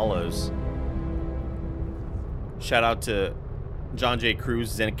the follows. Shout out to John J. Cruz,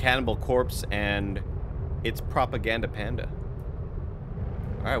 Zen Cannibal Corpse, and It's Propaganda Panda.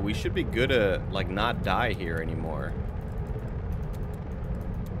 Alright, we should be good to like not die here anymore.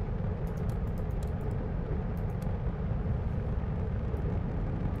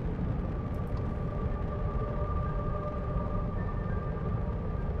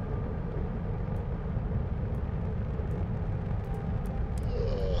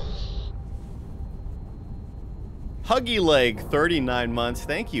 Huggy Leg, 39 months.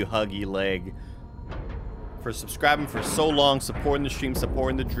 Thank you, Huggy Leg, for subscribing for so long, supporting the stream,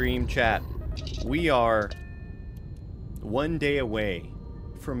 supporting the dream. Chat, we are 1 day away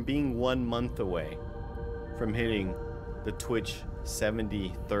from being 1 month away from hitting the Twitch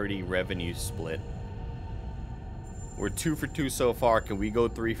 70-30 revenue split. We're 2 for 2 so far. Can we go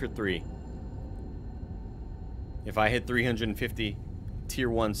 3 for 3? If I hit 350 tier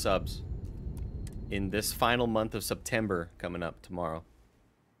 1 subs in this final month of September coming up tomorrow,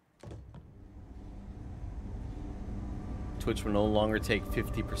 Twitch will no longer take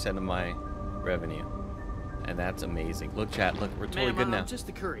 50% of my revenue. And that's amazing. Look, chat, look, we're totally good now. I'm just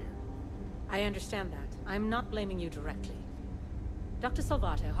the courier. I understand that. I'm not blaming you directly. Dr.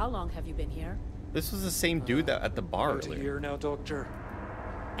 Salvato, how long have you been here? This was the same dude that at the bar About a earlier. year now, Doctor.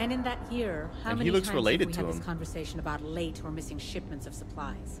 And in that year, how many he looks times related have to we had him. this conversation about late or missing shipments of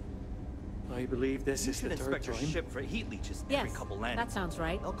supplies? I believe this You is should the third inspect your time. ship for heat leaches Yes, every couple landings. that sounds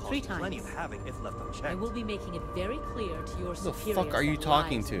right. They'll cause 3 plenty times. of havoc if left unchecked. I will be making it very clear to your Who the superiors fuck are you that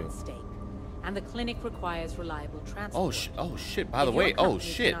talking lives are to? at stake, and the clinic requires reliable transport. Oh shit, by the If your way, oh company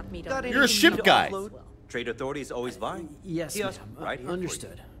shit. cannot meet Got our You're a needs, ship you guy. offload. Trade authorities always vying. Yes, Kiosk ma'am. right here for you.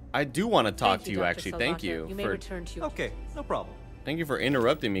 Understood. I do want to talk Thank to you, you Dr. actually. Thank Salvato. you You may for return to your Okay, no problem. thank you for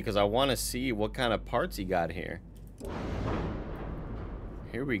interrupting me because I want to see what kind of parts he got here.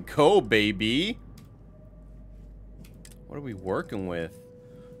 Here we go, baby. What are we working with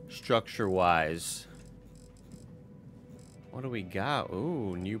structure-wise? What do we got?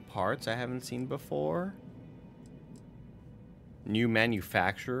 Ooh, new parts I haven't seen before. New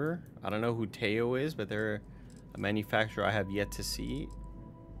manufacturer. I don't know who Teo is, but they're a manufacturer I have yet to see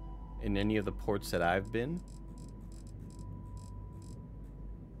in any of the ports that I've been.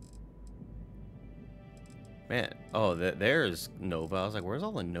 Man, oh, there's Nova. I was like, where's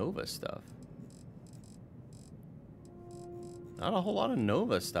all the Nova stuff? Not a whole lot of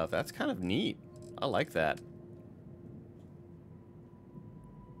Nova stuff. That's kind of neat. I like that.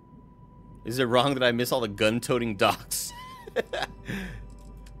 Is it wrong that I miss all the gun-toting docks?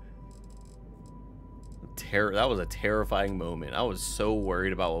 That was a terrifying moment. I was so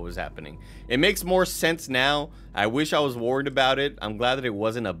worried about what was happening. It makes more sense now. I wish I was worried about it. I'm glad that it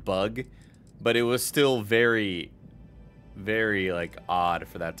wasn't a bug, but it was still very, very like odd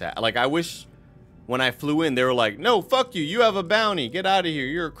for that to. Like I wish when I flew in, they were like, "No, fuck you. You have a bounty. Get out of here.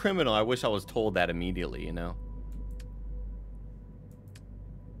 You're a criminal." I wish I was told that immediately. You know.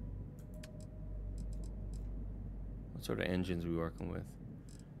 What sort of engines we working with?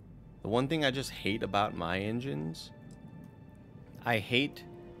 The one thing I just hate about my engines, I hate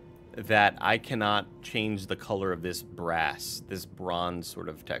that I cannot change the color of this brass, this bronze sort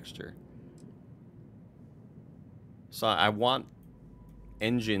of texture. So I want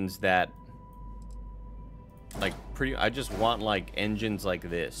engines that, like, I just want, like, engines like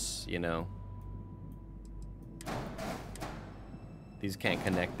this, you know? These can't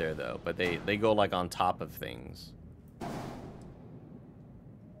connect there, though, but they go, like, on top of things.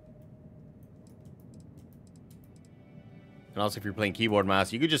 And also, if you're playing keyboard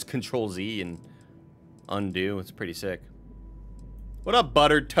mouse, you could just Control Z and undo. It's pretty sick. What up,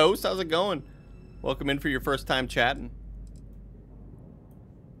 Buttered Toast? How's it going? Welcome in for your first time chatting.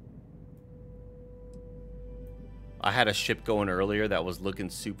 I had a ship going earlier that was looking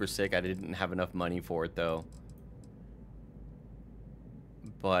super sick. I didn't have enough money for it, though.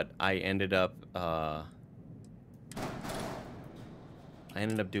 But I ended up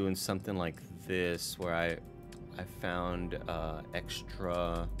doing something like this, where I found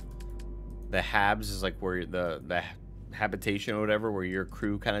extra. The habs is like where the habitation or whatever, where your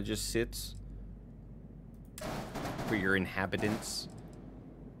crew kind of just sits for your inhabitants.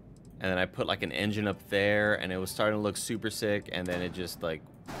 And then I put like an engine up there, and it was starting to look super sick, and then it just like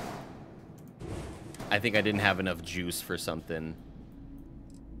I think I didn't have enough juice for something.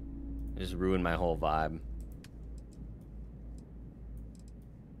 It just ruined my whole vibe.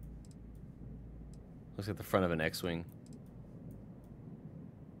 Looks like the front of an X-Wing.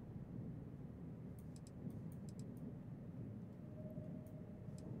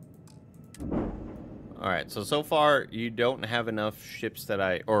 Alright, so far you don't have enough ships that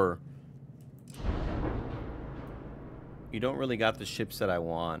you don't really got the ships that I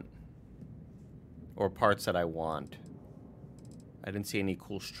want. Or parts that I want. I didn't see any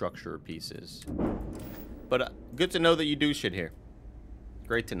cool structure pieces. But good to know that you do shit here.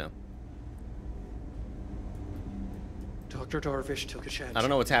 Great to know. Dr. Darvish took a chance. I don't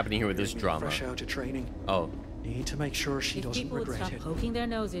know what's happening here with this drama. Fresh out of training. Oh. Need to make sure she doesn't People would regret stop it. poking their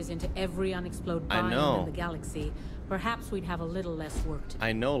noses into every unexploded I biome know. in the galaxy. Perhaps we'd have a little less work to do.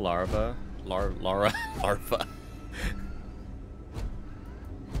 I know, Larva. Larva.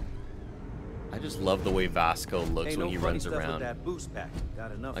 I just love the way Vasco looks when he runs around. That boost pack.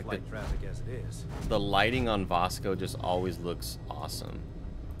 Got enough Like light traffic as it is. The lighting on Vasco just always looks awesome.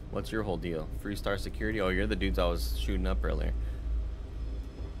 What's your whole deal? Freestar security? Oh, you're the dudes I was shooting up earlier.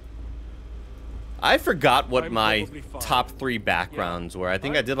 I forgot what my top 3 backgrounds were. I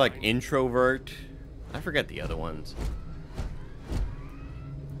think I did like introvert. I forget the other ones.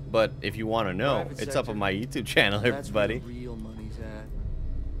 But if you want to know, it's up on my YouTube channel, everybody. That's where the real money's at.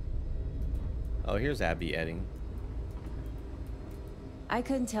 Oh, here's Abby Edding. I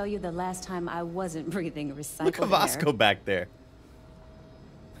couldn't tell you the last time I wasn't breathing recycled Look at Vasco air. back there.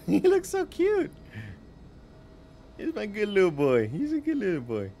 He looks so cute. He's my good little boy. He's a good little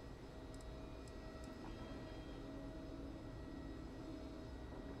boy.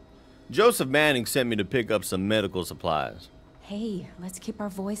 Joseph Manning sent me to pick up some medical supplies. Hey, let's keep our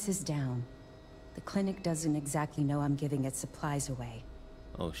voices down. The clinic doesn't exactly know I'm giving its supplies away.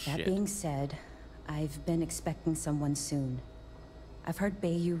 Oh, shit. That being said, I've been expecting someone soon. I've heard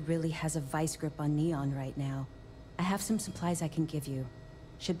Bayou really has a vice grip on Neon right now. I have some supplies I can give you.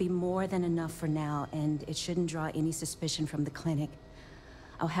 Should be more than enough for now, and it shouldn't draw any suspicion from the clinic.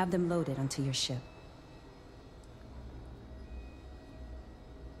 I'll have them loaded onto your ship.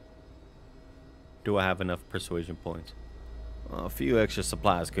 Do I have enough persuasion points? Well, a few extra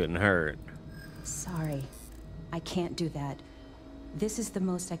supplies couldn't hurt. Sorry, I can't do that. This is the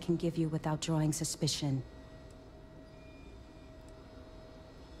most I can give you without drawing suspicion.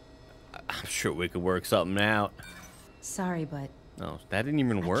 I'm sure we could work something out. Sorry, but... No, that didn't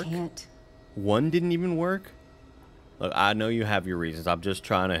even work? I can't. One didn't even work? Look, I know you have your reasons. I'm just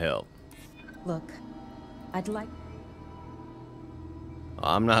trying to help. Look, I'd like...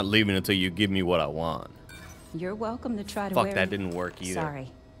 I'm not leaving until you give me what I want. You're welcome to try to Fuck, wear... that didn't work either.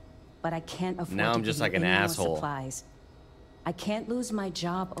 Sorry, but I can't afford now to I'm just give like you an any more asshole. supplies. I can't lose my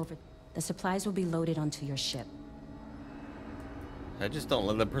job over... The supplies will be loaded onto your ship. I just don't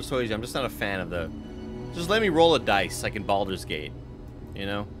love the persuasion. I'm just not a fan of the... Just let me roll a dice like in Baldur's Gate. You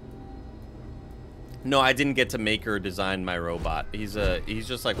know? No, I didn't get to make or design my robot. He's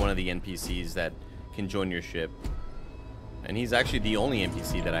just like one of the NPCs that can join your ship. And he's actually the only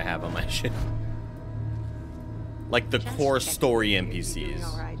NPC that I have on my ship. Like the core story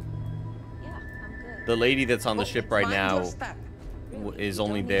NPCs. The lady that's on the ship right now is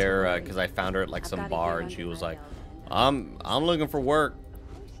only there because I found her at like some bar and she was like, I'm looking for work.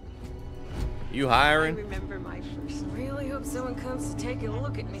 You hiring? I remember my first. Really hope someone comes to take a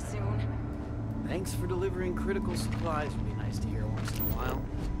look at me soon. Thanks for delivering critical supplies. Would be nice to hear once in a while.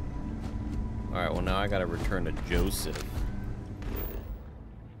 Alright, well now I gotta return to Joseph.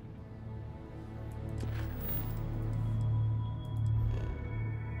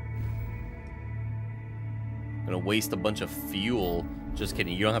 Gonna waste a bunch of fuel. Just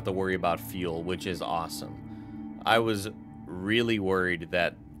kidding, you don't have to worry about fuel, which is awesome. I was really worried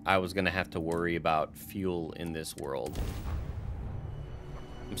that I was gonna have to worry about fuel in this world.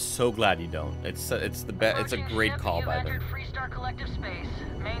 I'm so glad you don't. It's the best. It's a great call by them. Freestar Collective space.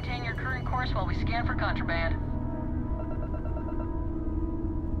 Maintain your current course while we scan for contraband.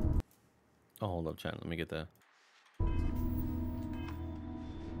 Oh, hold up, chat. Let me get that.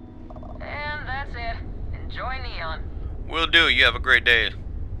 And that's it. Enjoy Neon. Will do. You have a great day.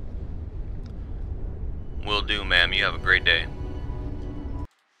 Will do, ma'am. You have a great day.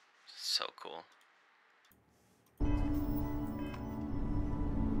 So cool.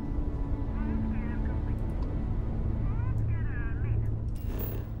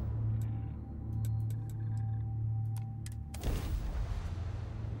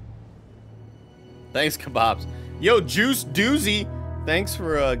 Thanks, Kebabs. Yo, Juice Doozy. Thanks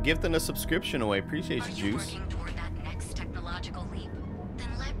for gifting a subscription away. Appreciate you, Juice. Toward that next technological leap?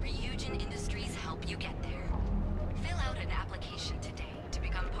 Then let Ryujin Industries help you get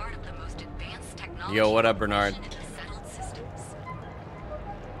Yo, what up, Bernard?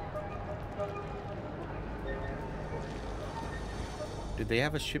 Did they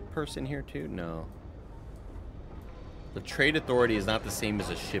have a ship person here too? No. The trade authority is not the same as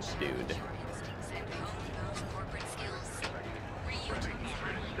a ship dude.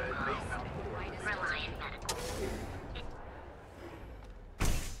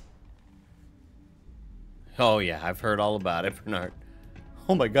 Oh yeah, I've heard all about it, Bernard.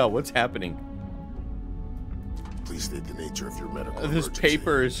 Oh my god, what's happening? Please state the nature of your medical This emergency.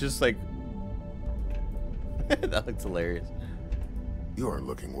 paper is just like... That looks hilarious. You aren't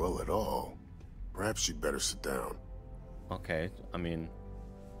looking well at all. Perhaps you'd better sit down. Okay, I mean,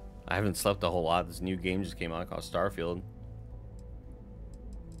 I haven't slept a whole lot. This new game just came out called Starfield.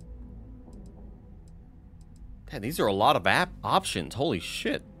 Damn, these are a lot of options. Holy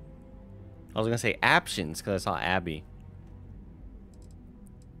shit. I was gonna say options because I saw Abby.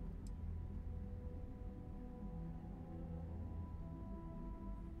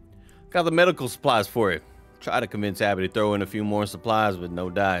 Got the medical supplies for you. Try to convince Abby to throw in a few more supplies, but no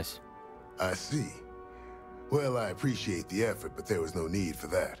dice. I see. Well, I appreciate the effort, but there was no need for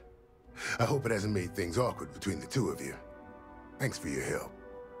that. I hope it hasn't made things awkward between the two of you. Thanks for your help.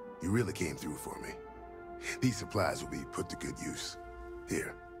 You really came through for me. These supplies will be put to good use.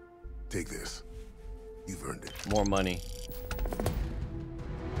 Here, take this. You've earned it. More money.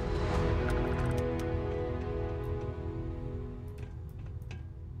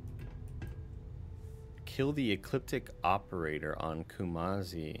 Kill the ecliptic operator on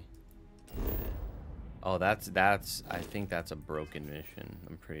Kumazi. Oh, that's I think that's a broken mission.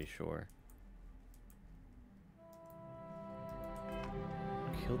 I'm pretty sure.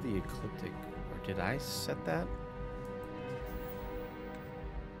 Kill the ecliptic. Or did I set that?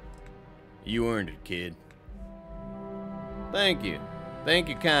 You earned it, kid. Thank you. Thank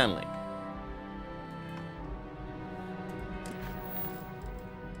you kindly.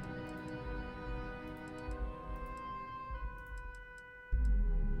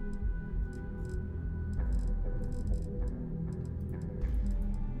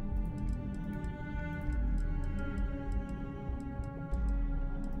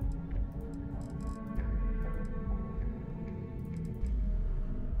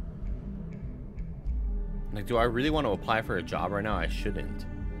 Like, do I really want to apply for a job right now? I shouldn't.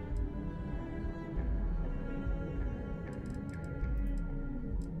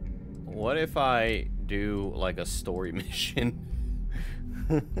 What if I do, like, a story mission?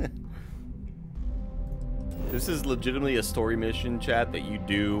 This is legitimately a story mission, chat, that you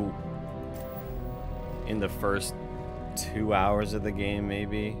do in the first 2 hours of the game,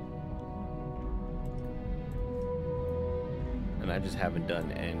 maybe. And I just haven't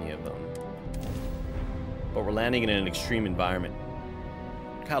done any of them. But we're landing in an extreme environment.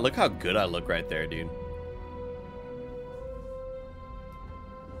 God, look how good I look right there, dude.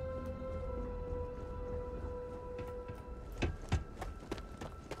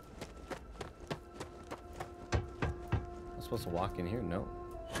 I'm supposed to walk in here? No.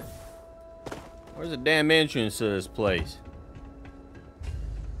 Where's the damn entrance to this place?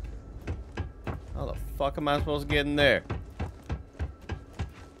 How the fuck am I supposed to get in there?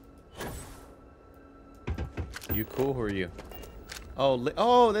 You cool? Who are you? Oh,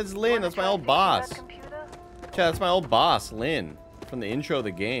 oh, that's Lynn. That's my old boss. Chat, that's my old boss, Lynn, from the intro of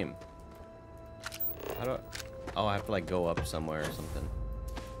the game. How do I... Oh, I have to, like, go up somewhere or something.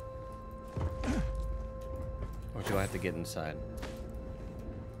 Or do I have to get inside?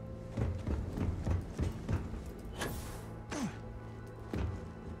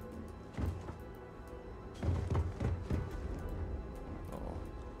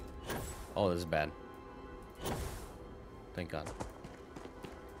 Oh, this is bad. Thank God.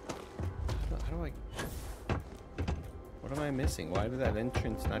 How do I... What am I missing? Why did that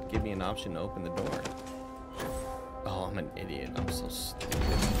entrance not give me an option to open the door? Oh, I'm an idiot. I'm so stupid.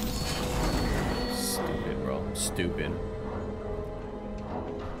 Stupid, bro. I'm stupid.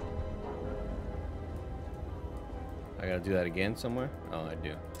 I gotta do that again somewhere? Oh, I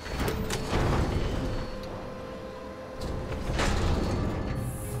do.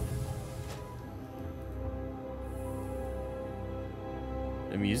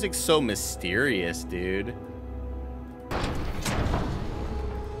 The music's so mysterious, dude.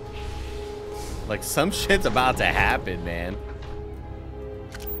 Like, some shit's about to happen, man.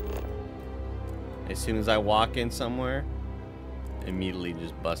 As soon as I walk in somewhere, immediately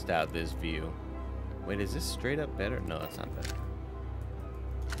just bust out this view. Wait, is this straight up better? No, it's not better.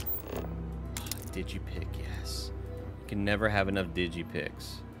 Digipick, yes. You can never have enough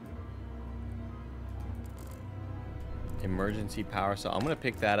digipicks. Emergency power. So I'm gonna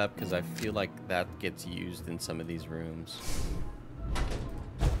pick that up because I feel like that gets used in some of these rooms.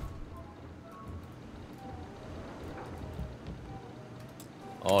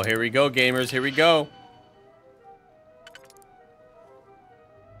 Oh, here we go, gamers. Here we go.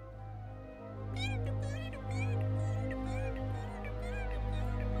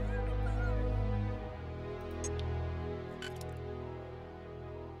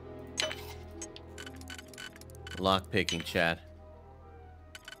 Lock picking, chat.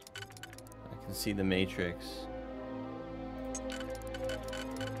 I can see the matrix.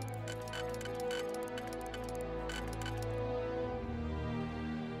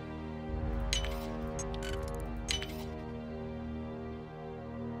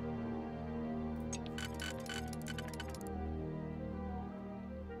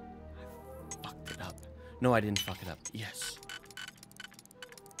 I fucked it up. No, I didn't fuck it up. Yes.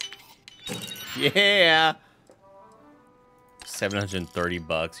 Yeah. 730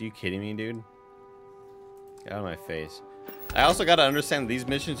 bucks. Are you kidding me, dude? Get out of my face. I also gotta understand these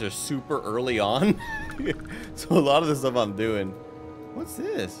missions are super early on. So a lot of the stuff I'm doing. What's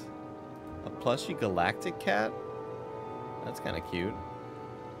this? A plushy galactic cat? That's kind of cute.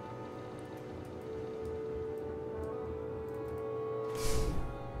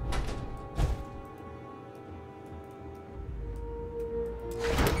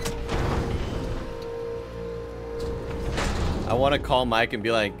 I want to call Mike and be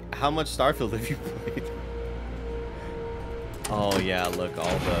like, how much Starfield have you played? Oh yeah, look,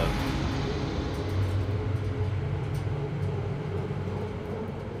 all the...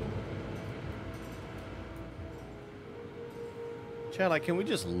 Chat, like, can we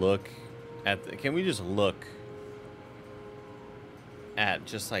just look at the... Can we just look at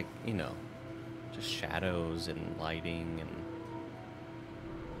just like, you know, just shadows and lighting and...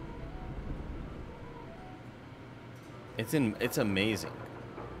 It's amazing.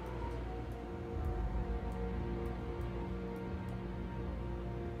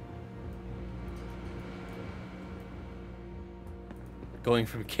 Going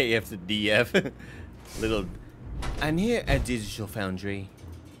from KF to DF. Little. I'm here at Digital Foundry.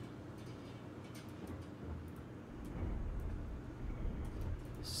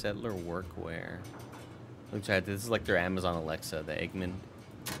 Settler workwear. Looks like this is like their Amazon Alexa, the Eggman.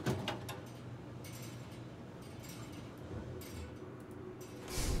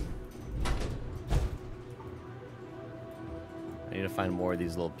 I need to find more of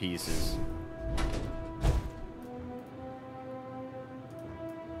these little pieces.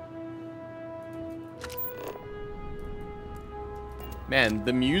 Man,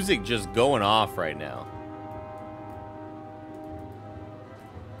 the music just going off right now.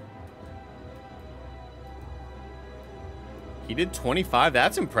 He did 25?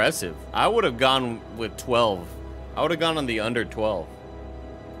 That's impressive. I would have gone with 12. I would have gone on the under 12.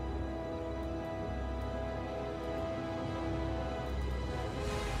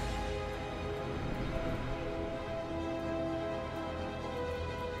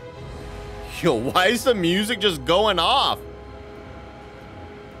 Yo, why is the music just going off?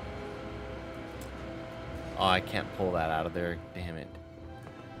 Oh, I can't pull that out of there. Damn it.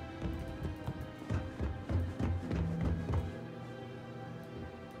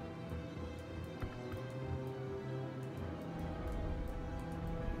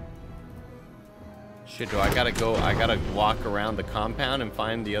 Shit, do I gotta go? I gotta walk around the compound and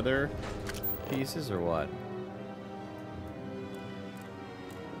find the other pieces or what?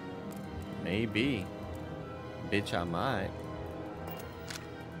 Maybe. Bitch, I might.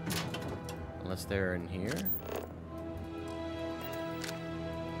 Unless they're in here.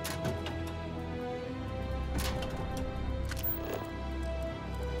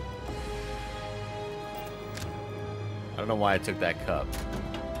 I don't know why I took that cup.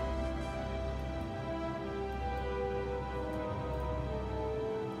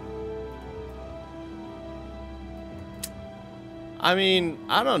 I mean,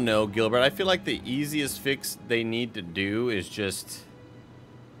 I don't know, Gilbert. I feel like the easiest fix they need to do is just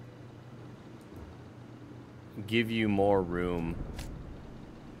give you more room.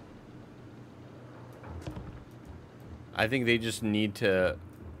 I think they just need to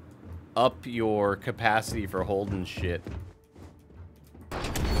up your capacity for holding shit.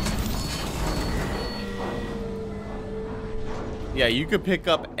 Yeah, you could pick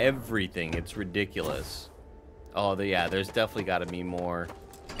up everything. It's ridiculous. Oh, yeah, there's definitely got to be more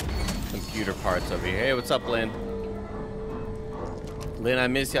computer parts over here. Hey, what's up, Lynn? Lynn, I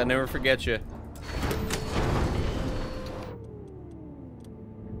miss you. I'll never forget you.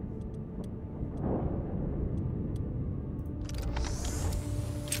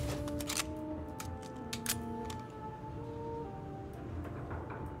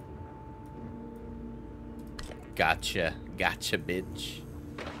 Gotcha. Gotcha, bitch.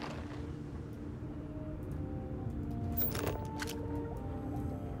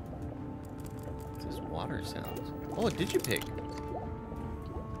 What's this water sounds? Oh, a Digipick.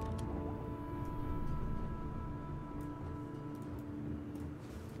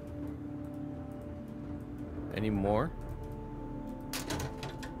 Any more?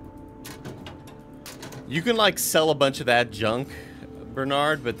 You can like sell a bunch of that junk,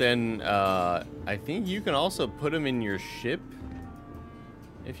 Bernard, but then I think you can also put them in your ship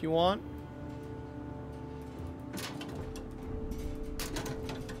if you want.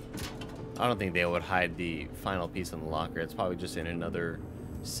 I don't think they would hide the final piece in the locker. It's probably just in another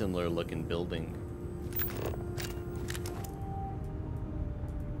similar looking building.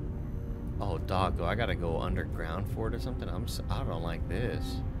 Oh, doggo, I gotta go underground for it or something? I don't like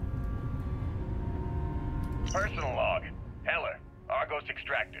this. Personal log. Heller, Argos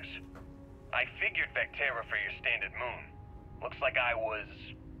Extractors. I figured Vectera for your standard moon. Looks like I was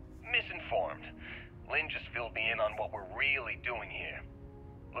misinformed. Lynn just filled me in on what we're really doing here.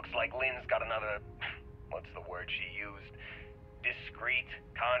 Looks like Lynn's got another, what's the word she used? Discreet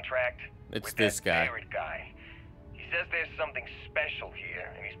contract? It's with this that guy. Barrett guy. He says there's something special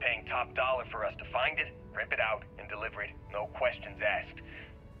here, and he's paying top dollar for us to find it, rip it out, and deliver it, no questions asked.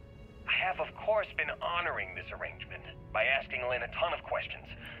 I have, of course, been honoring this arrangement by asking Lynn a ton of questions.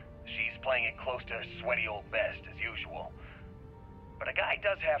 She's playing it close to her sweaty old best, as usual. But a guy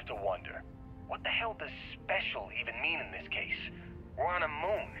does have to wonder, what the hell does special even mean in this case? We're on a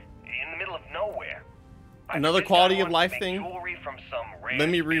moon, in the middle of nowhere. Another quality of life thing? From some rare Let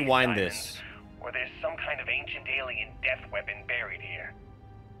me space rewind diamonds, this. or there's some kind of ancient alien death weapon buried here.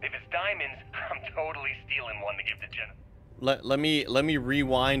 If it's diamonds, I'm totally stealing one to give to Jenna. Let me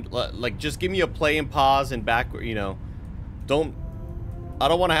rewind. Like, just give me a play and pause and back. You know, I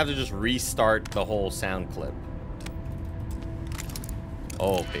don't want to have to just restart the whole sound clip.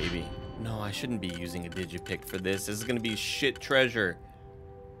 Oh baby, no, I shouldn't be using a Digipick for this. This is gonna be shit treasure.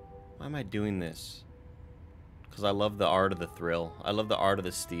 Why am I doing this? Because I love the art of the thrill. I love the art of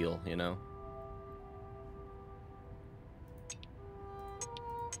the steal. You know.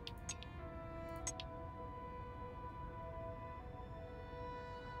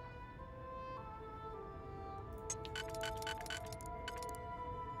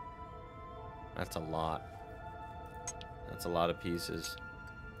 That's a lot. That's a lot of pieces.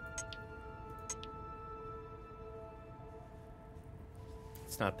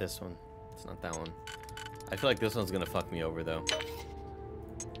 It's not this one. It's not that one. I feel like this one's gonna fuck me over though.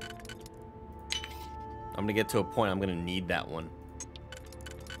 I'm gonna get to a point I'm gonna need that one.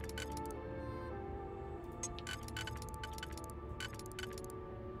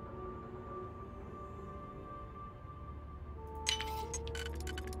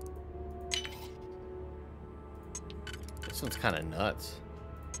 This one's kind of nuts.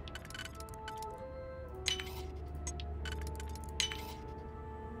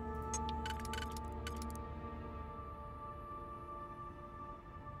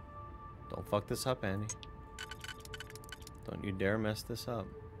 Don't fuck this up, Andy. Don't you dare mess this up.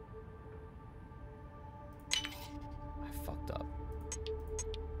 I fucked up.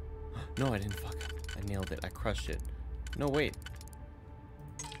 No, I didn't fuck up. I nailed it. I crushed it. No, wait.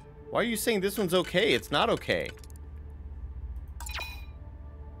 Why are you saying this one's okay? It's not okay.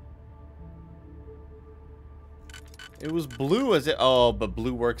 It was blue as it. Oh, but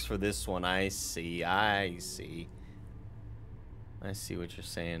blue works for this one. I see. I see. I see what you're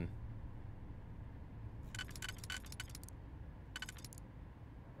saying.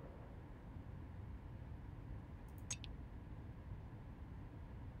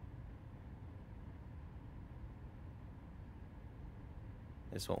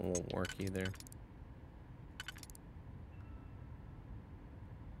 This one won't work either.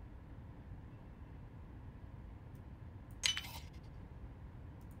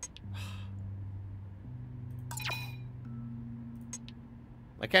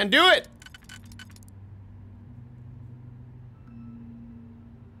 I can't do it!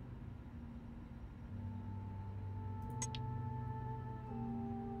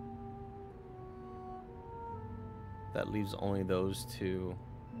 That leaves only those two.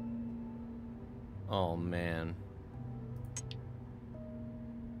 Oh, man.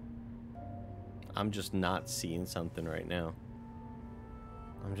 I'm just not seeing something right now.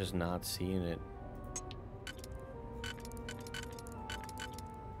 I'm just not seeing it.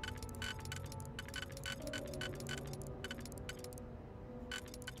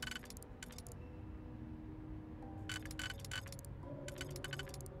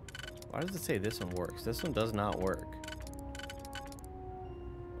 Why does it say this one works? This one does not work.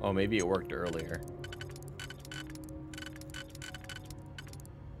 Oh, maybe it worked earlier.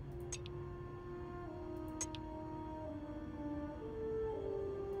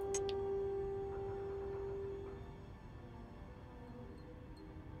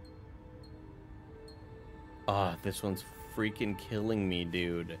 Oh, this one's freaking killing me,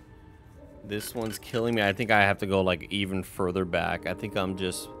 dude. This one's killing me. I think I have to go like even further back. I think I'm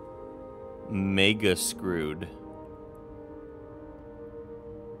just mega screwed.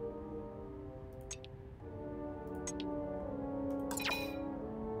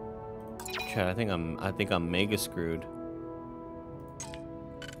 Chad, I think I'm mega screwed.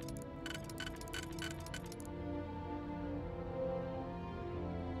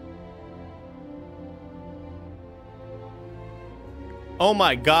 Oh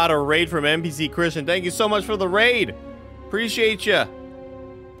my god, a raid from NPC Christian. Thank you so much for the raid. Appreciate you.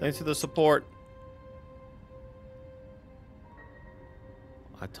 Thanks for the support.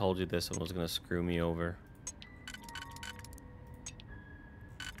 I told you this one was gonna screw me over.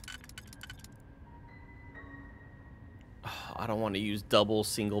 Oh, I don't want to use double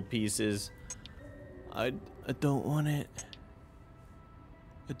single pieces. I don't want it.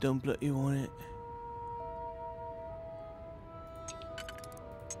 I don't bloody want it.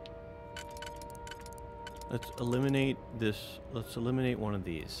 Let's eliminate this. Let's eliminate one of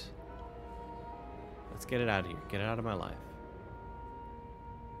these. Let's get it out of here. Get it out of my life.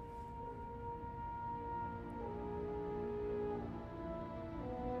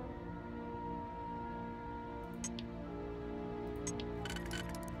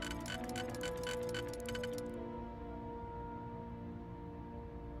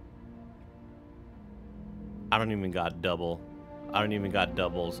 I don't even got double. I don't even got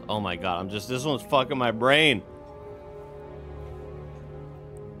doubles. Oh my god, this one's fucking my brain.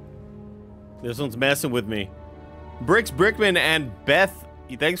 This one's messing with me. Bricks Brickman and Beth,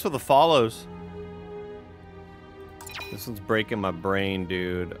 thanks for the follows. This one's breaking my brain,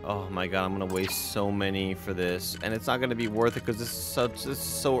 dude. Oh my god, I'm gonna waste so many for this. And it's not gonna be worth it because this is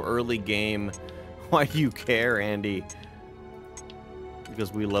so early game. Why do you care, Andy?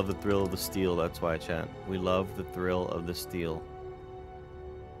 Because we love the thrill of the steal, that's why, chat. We love the thrill of the steal.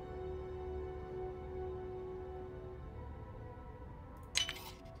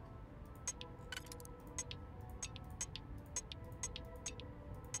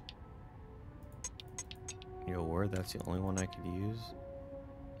 Yo, word, that's the only one I could use?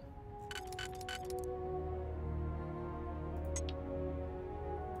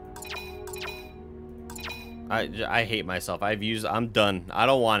 I hate myself. I'm done. I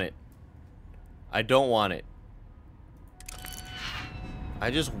don't want it. I don't want it. I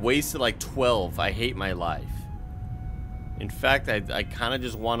just wasted like 12. I hate my life. In fact, I kind of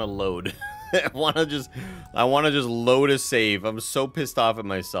just want to load. I want to just load a save. I'm so pissed off at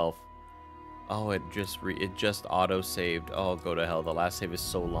myself. Oh, it just auto-saved. Oh, go to hell. The last save is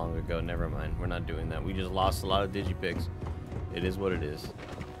so long ago. Never mind. We're not doing that. We just lost a lot of digipicks. It is what it is.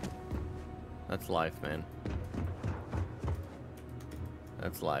 That's life, man.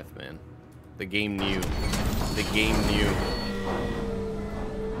 That's life, man. The game knew. The game knew.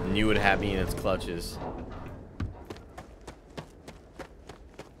 Knew it had me in its clutches.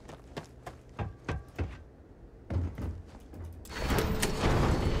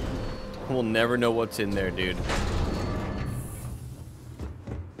 We'll never know what's in there, dude.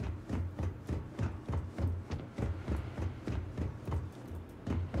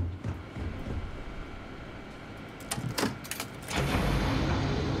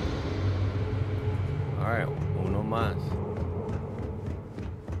 Alright, uno más.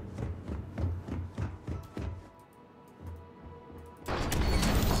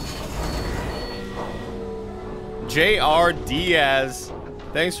 J.R. Diaz.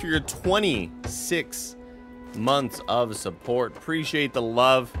 Thanks for your 26 months of support. Appreciate the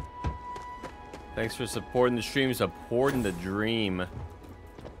love. Thanks for supporting the stream, supporting the dream.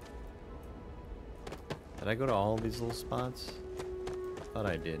 Did I go to all of these little spots? Thought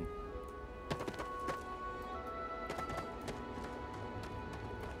I did.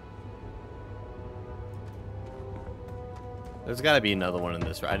 There's got to be another one in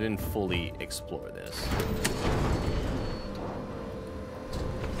this. I didn't fully explore this.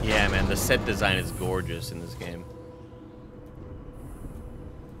 Yeah, man, the set design is gorgeous in this game.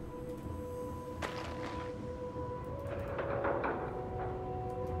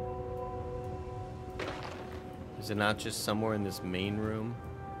 Is it not just somewhere in this main room?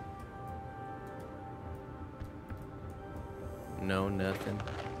 No, nothing.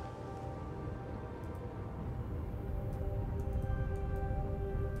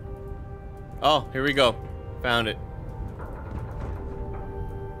 Oh, here we go. Found it.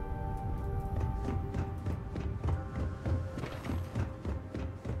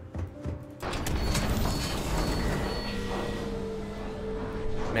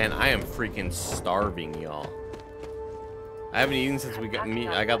 Man, I am freaking starving, y'all. I haven't eaten since we got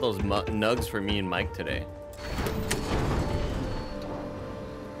I got those nugs for me and Mike today.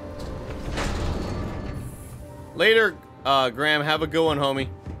 Later, Graham. Have a good one, homie.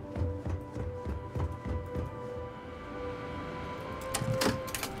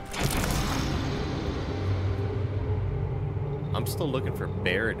 I'm still looking for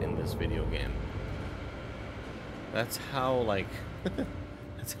Barrett in this video game. That's how, like,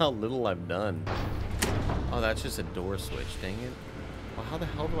 that's how little I've done. Oh, that's just a door switch, dang it. Well, how the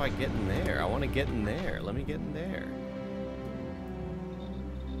hell do I get in there? I want to get in there. Let me get in there.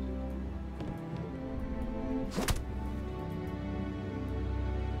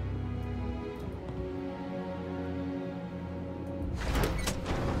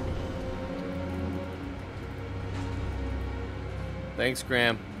 Thanks,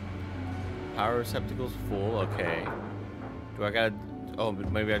 Graham. Power receptacle's full. Okay. Do I gotta... Oh,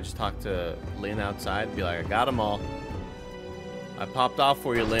 but maybe I just talk to Lynn outside and be like, I got them all. I popped off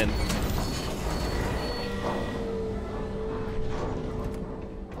for you, Lynn.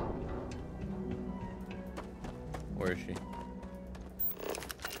 Where is she?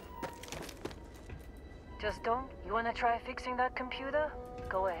 Just don't. You wanna try fixing that computer?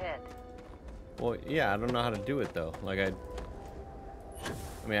 Go ahead. Well, yeah, I don't know how to do it, though. Like, I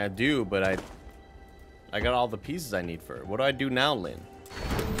mean, I do, but I got all the pieces I need for it. What do I do now, Lynn?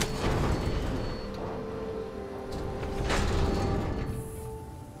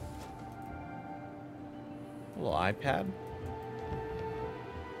 A little iPad?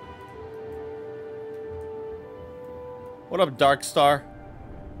 What up, Darkstar?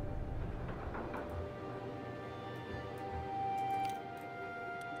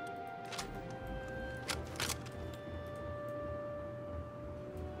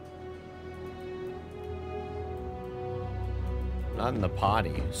 Not in the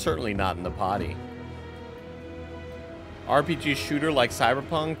potty. Certainly not in the potty. RPG shooter like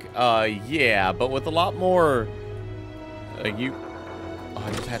Cyberpunk? Yeah, but with a lot more... Oh,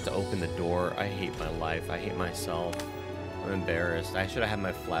 I just had to open the door. I hate my life. I hate myself. I'm embarrassed. I should have had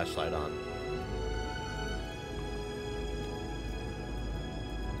my flashlight on.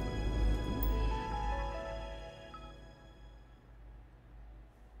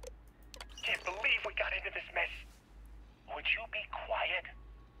 Can't believe we got into this mess. Would you be quiet?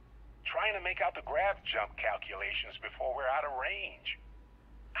 Trying to make out the grav jump calculations before we're out of range.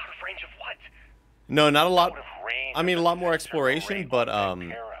 Out of range of what? No, not a lot. I mean, a lot more exploration, but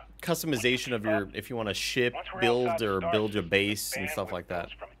customization of your, if you want to ship, build, or build your base and stuff like that.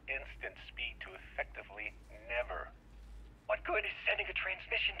 From instant speed to effectively never. What good is sending a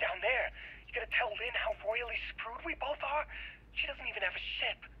transmission down there? You gotta tell Lynn how royally screwed we both are? She doesn't even have a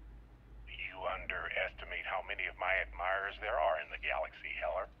ship. You underestimate how many of my admirers there are in the galaxy,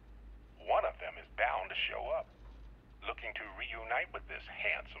 Heller. One of them is bound to show up, looking to reunite with this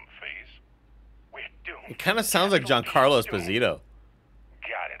handsome face. We're doomed. It kind of sounds like Giancarlo Esposito.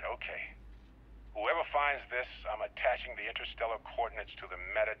 Got it, okay. Whoever finds this, I'm attaching the interstellar coordinates to the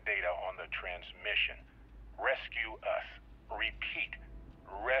metadata on the transmission. Rescue us. Repeat.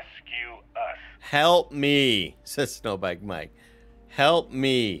 Rescue us. Help me, says Snowbike Mike. Help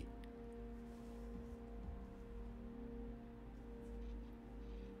me.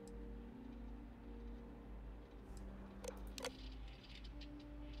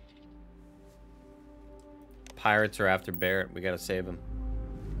 Pirates are after Barrett. We gotta save him.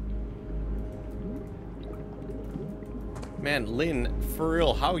 Man, Lynn, for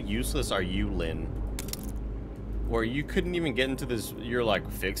real, how useless are you, Lynn? Or you couldn't even get into this, you're like,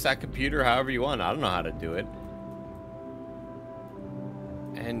 fix that computer however you want. I don't know how to do it.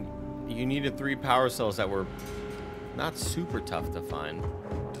 And you needed 3 power cells that were not super tough to find.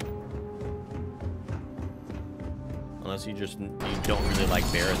 Unless you don't really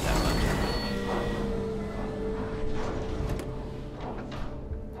like Barrett that much.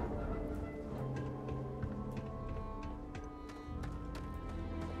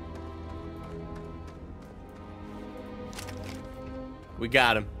 We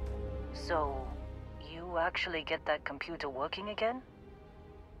got him. So, you actually get that computer working again?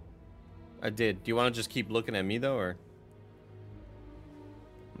 I did. Do you want to just keep looking at me, though, or?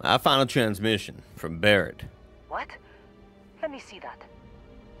 I found a transmission from Barrett. What? Let me see that.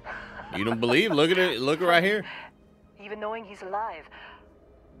 You don't believe? Look at it. Look right here. Even knowing he's alive,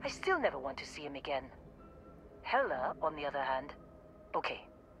 I still never want to see him again. Hella, on the other hand. Okay.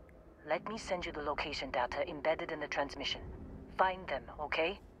 Let me send you the location data embedded in the transmission. Find them,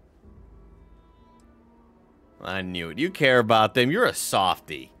 okay? I knew it. You care about them. You're a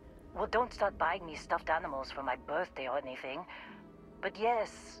softie. Well, don't start buying me stuffed animals for my birthday or anything. But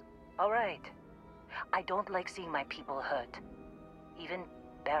yes, alright. I don't like seeing my people hurt. Even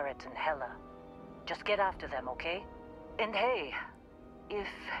Barrett and Hella. Just get after them, okay? And hey, if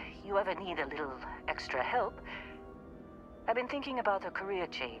you ever need a little extra help, I've been thinking about a career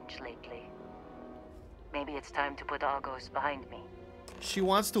change lately. Maybe it's time to put Argos behind me. She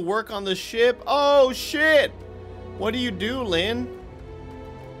wants to work on the ship? Oh, shit! What do you do, Lynn?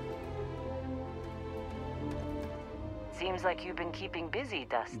 Seems like you've been keeping busy,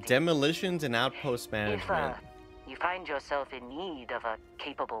 Dusty. Demolitions and outpost management. If you find yourself in need of a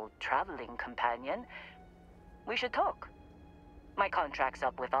capable traveling companion, we should talk. My contract's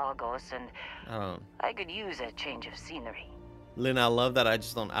up with Argos, and I could use a change of scenery. Lynn, I love that I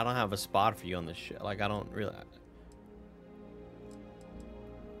don't have a spot for you on this shit. Like, I don't really...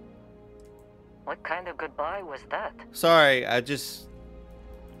 What kind of goodbye was that? Sorry, I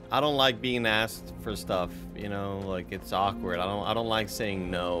don't like being asked for stuff, you know, like it's awkward. I don't like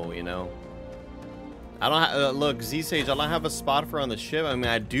saying no, you know. I don't look, Z-Sage, I don't have a spot for her on the ship. I mean,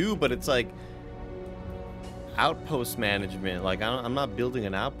 I do, but it's like outpost management. Like I'm not building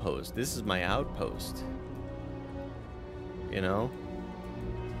an outpost. This is my outpost. You know?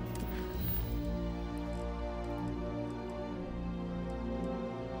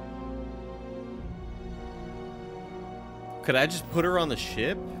 Could I just put her on the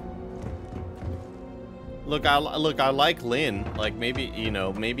ship? Look, I like Lynn. Like maybe, you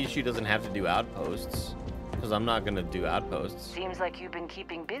know, maybe she doesn't have to do outposts, because I'm not gonna do outposts. Seems like you've been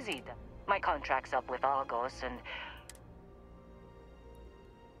keeping busy. My contract's up with Argos, and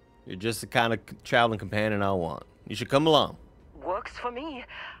you're just the kind of traveling companion I want. You should come along. Works for me.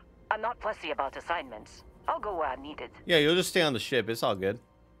 I'm not fussy about assignments. I'll go where I'm needed. Yeah, you'll just stay on the ship. It's all good.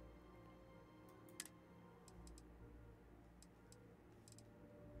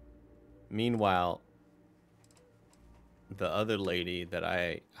 Meanwhile, the other lady that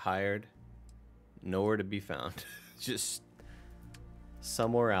I hired, nowhere to be found. Just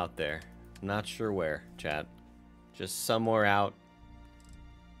somewhere out there. Not sure where, chat. Just somewhere out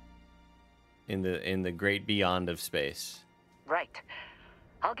in the great beyond of space. Right.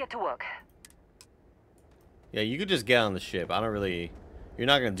 I'll get to work. Yeah, you could just get on the ship. I don't really... You're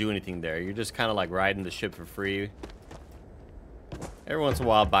not going to do anything there. You're just kind of like riding the ship for free. Every once in a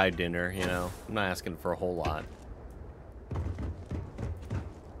while, buy dinner, you know. I'm not asking for a whole lot.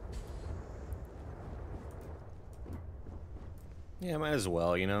 Yeah, might as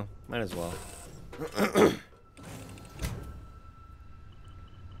well, you know. Might as well.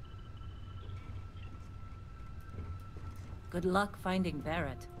 Good luck finding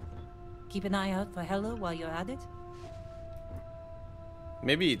Barrett. Keep an eye out for Hella while you're at it.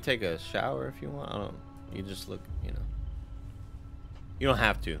 Maybe take a shower if you want. I don't know. You just look, you know. You don't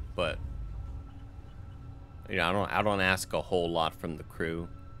have to, but you know, I don't ask a whole lot from the crew.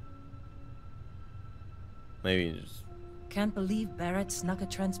 Maybe just... Can't believe Barrett snuck a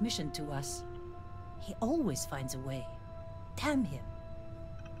transmission to us. He always finds a way. Damn him.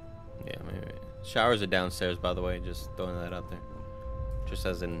 Yeah, maybe. Showers are downstairs, by the way. Just throwing that out there. Just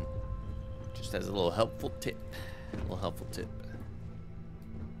as a little helpful tip. A little helpful tip.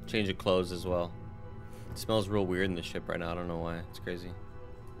 Change of clothes as well. It smells real weird in the ship right now. I don't know why. It's crazy.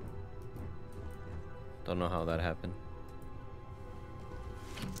 Don't know how that happened.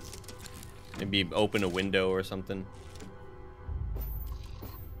 Maybe open a window or something.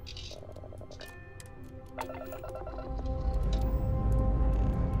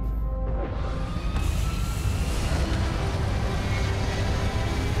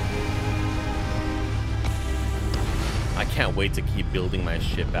 I can't wait to keep building my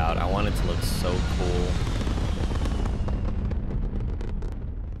ship out. I want it to look so cool.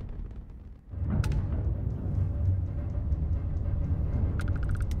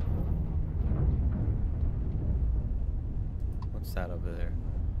 What's that over there?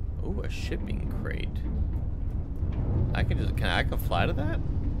 Ooh, a shipping crate. I can fly to that?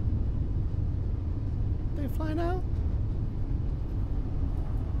 They fly now?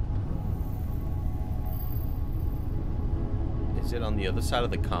 Is it on the other side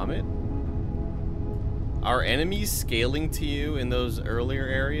of the comet? Are enemies scaling to you in those earlier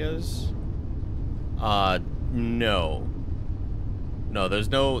areas? No. No, there's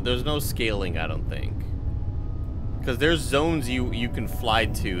no scaling, I don't think. Because there's zones you can fly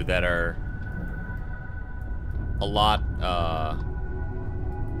to that are a lot,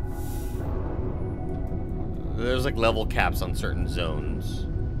 there's like level caps on certain zones.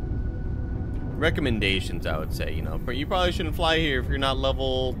 Recommendations, I would say, you know, but you probably shouldn't fly here if you're not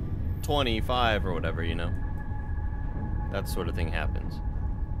level 25 or whatever, you know. That sort of thing happens.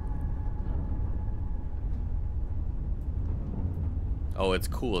 Oh, it's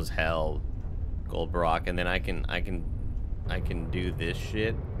cool as hell, Goldbrock, and then I can do this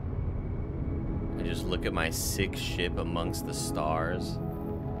shit and just look at my sick ship amongst the stars.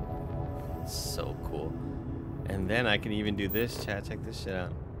 It's so cool. And then I can even do this, chat. Check this shit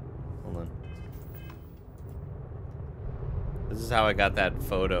out. Hold on. This is how I got that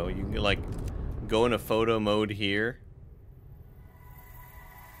photo. You can like go into photo mode here.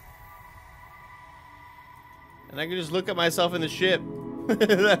 And I can just look at myself in the ship.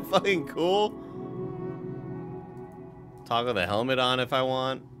 Isn't that fucking cool? Toggle the helmet on if I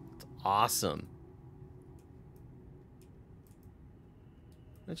want. It's awesome.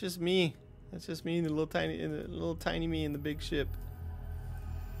 That's just me. That's just me in the little tiny me in the big ship.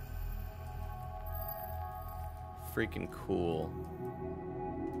 Freaking cool.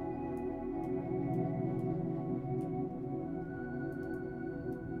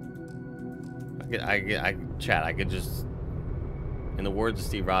 Chat, I could just, in the words of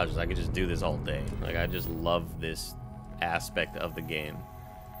Steve Rogers, I could just do this all day. Like, I just love this aspect of the game.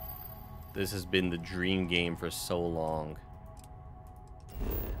 This has been the dream game for so long.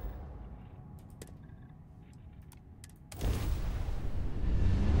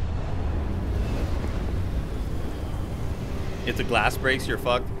 If the glass breaks, you're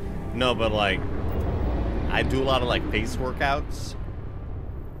fucked. No, but like, I do a lot of like pace workouts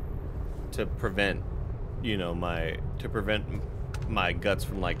to prevent, you know, my guts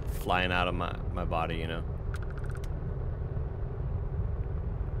from like flying out of my body, you know.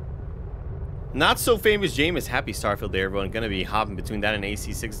 Not so famous Jameis. Happy Starfield Day, everyone. Gonna be hopping between that and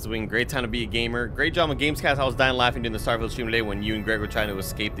AC6's wing. Great time to be a gamer. Great job on Gamescast. I was dying laughing during the Starfield stream today when you and Greg were trying to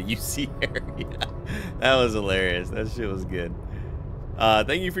escape the UC area. That was hilarious. That shit was good.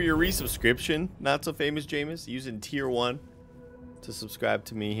 Thank you for your resubscription. Not so famous Jameis. Using tier 1 to subscribe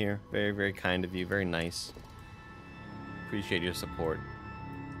to me here. Very, very kind of you. Very nice. Appreciate your support.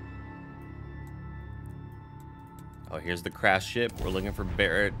 Oh, here's the crashed ship. We're looking for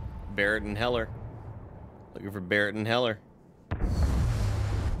Barrett and Heller. Looking for Barrett and Heller.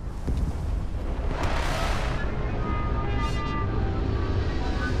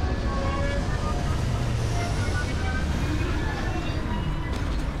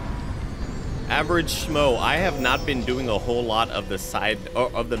 Average Schmo, I have not been doing a whole lot of the side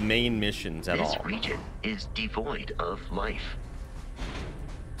or of the main missions at all. This region is devoid of life.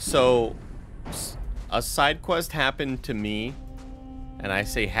 So, a side quest happened to me, and I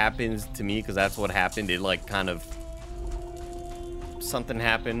say happens to me because that's what happened. It like kind of something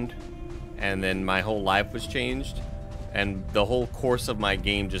happened, and then my whole life was changed, and the whole course of my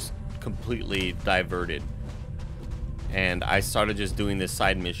game just completely diverted. And I started just doing this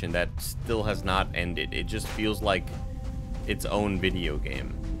side mission that still has not ended. It just feels like its own video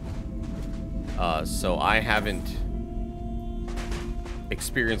game. So I haven't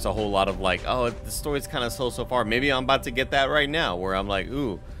experienced a whole lot of like, oh, the story's kind of slow so far. Maybe I'm about to get that right now, where I'm like,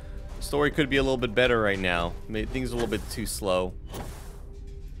 ooh, the story could be a little bit better right now. Things are a little bit too slow.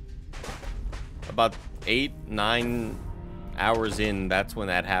 About 8-9 hours in, that's when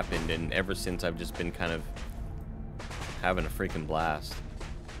that happened, and ever since I've just been kind of having a freaking blast.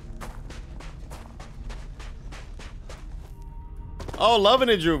 Oh, loving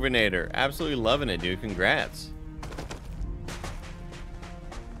it, Juvenator. Absolutely loving it, dude. Congrats.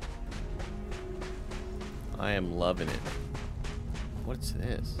 I am loving it. What's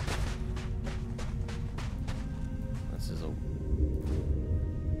this? This is a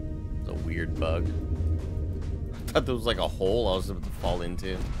weird bug. I thought there was like a hole I was about to fall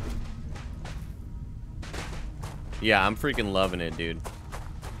into. Yeah, I'm freaking loving it, dude.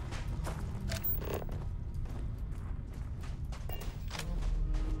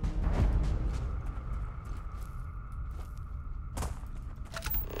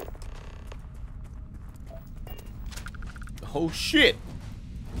 Oh, shit.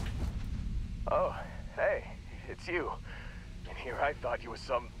 Oh, hey, it's you. And here I thought you were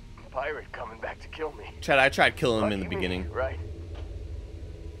some pirate coming back to kill me. Chad, I tried killing him in the beginning. Right.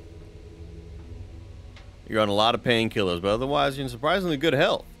 You're on a lot of painkillers, but otherwise you're in surprisingly good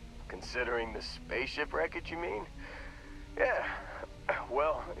health. Considering the spaceship wreckage, you mean? Yeah.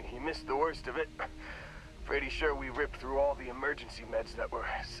 Well, you missed the worst of it. Pretty sure we ripped through all the emergency meds that were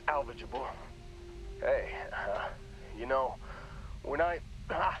salvageable. Hey, you know, when I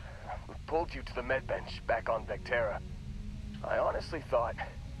pulled you to the med bench back on Vectera, I honestly thought,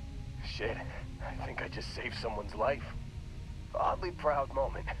 shit, I think I just saved someone's life. Oddly proud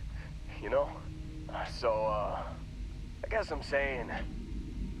moment, you know? So, I guess I'm saying,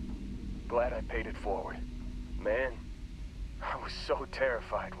 glad I paid it forward. Man, I was so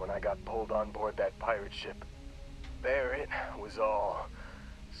terrified when I got pulled on board that pirate ship. Barrett was all,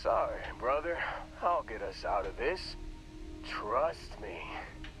 sorry, brother, I'll get us out of this. Trust me.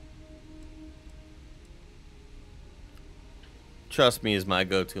 Trust me is my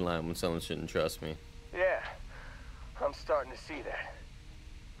go-to line when someone shouldn't trust me. Yeah, I'm starting to see that.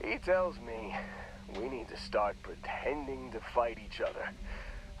 He tells me we need to start pretending to fight each other.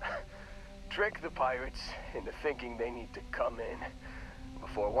 Trick the pirates into thinking they need to come in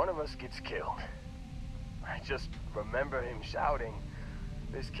before one of us gets killed. I just remember him shouting,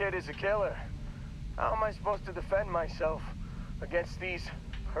 "This kid is a killer. How am I supposed to defend myself against these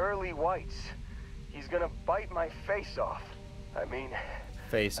pearly whites? He's gonna bite my face off." I mean,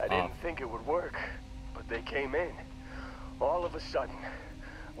 Face I off. didn't think it would work, but they came in. All of a sudden,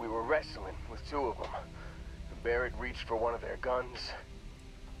 we were wrestling with two of them. Barrett reached for one of their guns.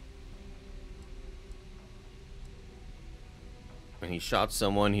 And he shot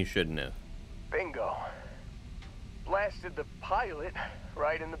someone he shouldn't have. Bingo. Blasted the pilot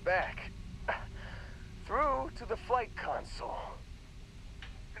right in the back. Through to the flight console.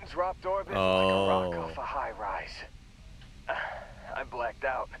 And dropped orbit like a rock off a high rise. I blacked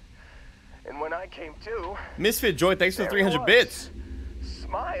out. And when I came to... Misfit Joy, thanks for the 300 bits.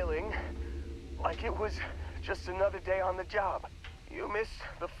 Smiling like it was just another day on the job. You missed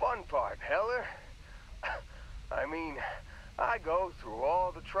the fun part, Heller. I mean, I go through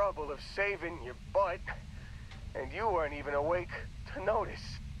all the trouble of saving your butt, and you weren't even awake to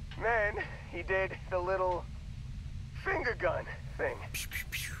notice. Then he did the little finger gun thing.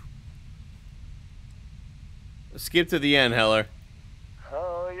 Skip to the end, Heller.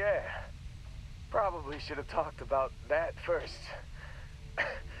 Oh, yeah. Probably should have talked about that first.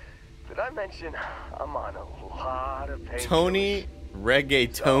 Did I mention I'm on a lot of painkillers? Tony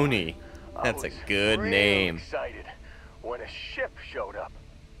Reggae Tony. That's a good name. Excited when a ship showed up.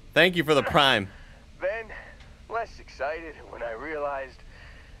 Thank you for the prime. Then, less excited when I realized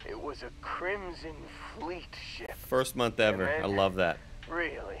it was a Crimson Fleet ship. First month ever. I love that.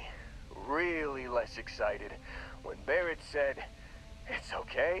 Really less excited when Barrett said, "It's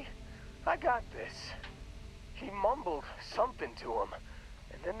okay, I got this." He mumbled something to him,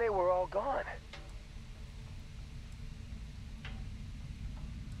 and then they were all gone.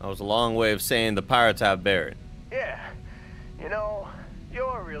 That was a long way of saying the pirates have Barrett. Yeah, you know,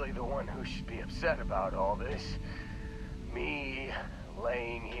 you're really the one who should be upset about all this. Me,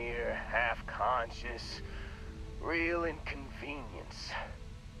 laying here, half-conscious, real inconvenience.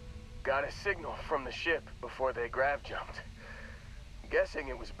 Got a signal from the ship before they grav jumped. Guessing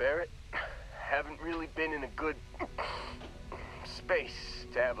it was Barrett. Haven't really been in a good space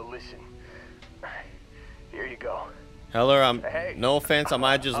to have a listen. Here you go. Heller, Hey, no offense, I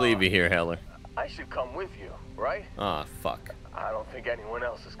might just leave you here, Heller. I should come with you, right? Ah, fuck. I don't think anyone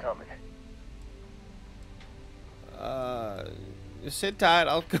else is coming. Sit tight,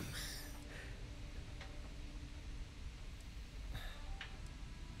 I'll come.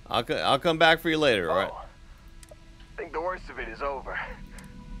 I'll come back for you later, all right? I think the worst of it is over.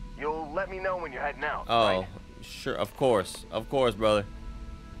 You'll let me know when you're heading out, Oh, right? sure, of course, brother.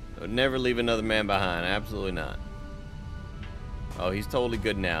 I would never leave another man behind, absolutely not. Oh, he's totally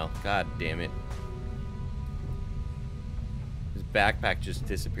good now. God damn it. His backpack just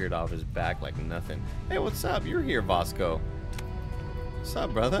disappeared off his back like nothing. Hey, what's up? You're here, Vasco. What's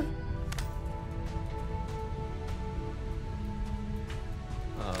up, brother?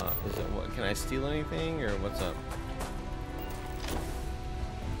 Is it what? Can I steal anything or what's up?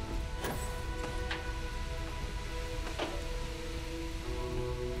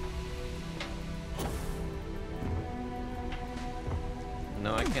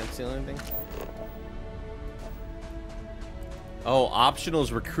 No, I can't steal anything. Oh,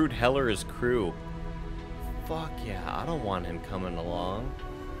 optionals recruit Heller as crew. Fuck yeah, I don't want him coming along.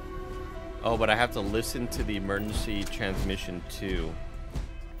 Oh, but I have to listen to the emergency transmission too.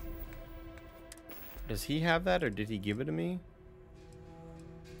 Does he have that, or did he give it to me?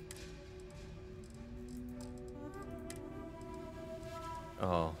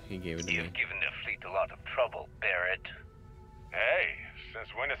 Oh, he gave it to me. You've given the fleet a lot of trouble, Barrett. Hey, since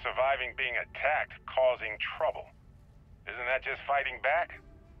when is surviving being attacked causing trouble? Isn't that just fighting back?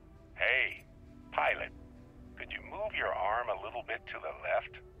 Hey, pilot, could you move your arm a little bit to the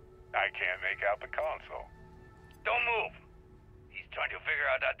left? I can't make out the console. Don't move. He's trying to figure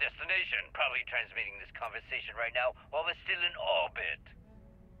out our destination. Probably transmitting this conversation right now while we're still in orbit.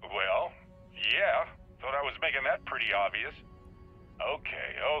 Well, yeah, thought I was making that pretty obvious.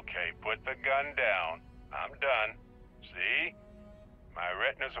 Okay, put the gun down. I'm done. See? My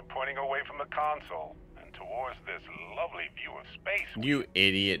retinas are pointing away from the console and towards this lovely view of space. You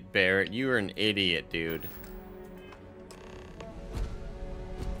idiot, Barrett. You are an idiot, dude.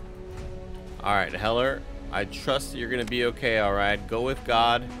 Alright, Heller. I trust that you're gonna be okay, alright? Go with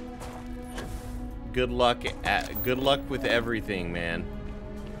God. Good luck with everything, man.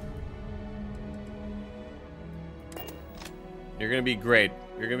 You're gonna be great.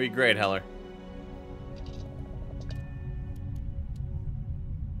 You're gonna be great, Heller.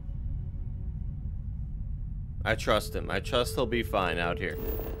 I trust him. I trust he'll be fine out here.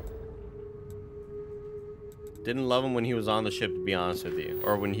 Didn't love him when he was on the ship, to be honest with you.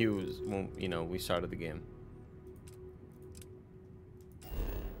 Or when you know, we started the game.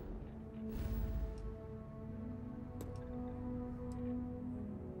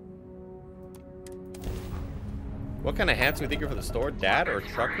 What kind of hats do we think are for the store? Dad or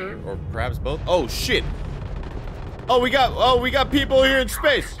trucker or perhaps both? Oh shit! Oh, we got people here in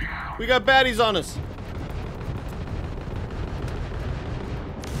space. We got baddies on us.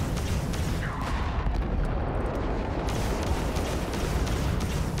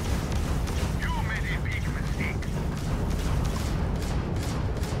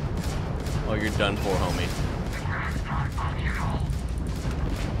 Oh, you're done for, homie.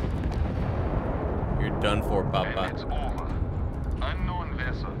 You're done for, Papa. It's over. Unknown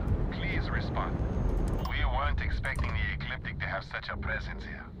vessel, please respond. We weren't expecting the Ecliptic to have such a presence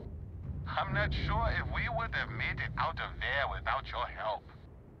here. I'm not sure if we would have made it out of there without your help.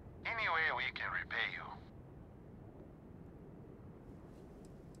 Any way we can repay you.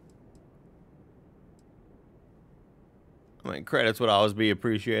 I mean, credits would always be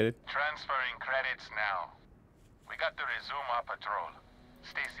appreciated. Transferring credits now. We got to resume our patrol.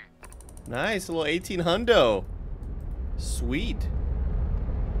 Stacy. Nice, a little 18 hundo. Sweet.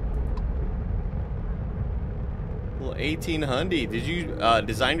 A little 18 hundy. Did you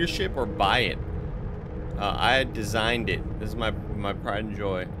design your ship or buy it? I designed it. This is my pride and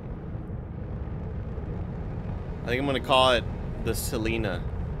joy. I think I'm gonna call it the Selena,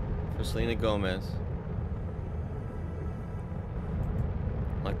 for Selena Gomez.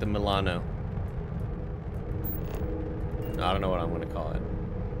 Like the Milano. No, I don't know what I'm gonna call it.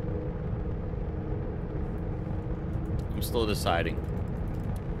 I'm still deciding.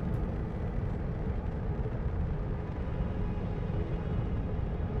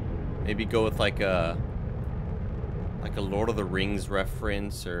 Maybe go with like a Lord of the Rings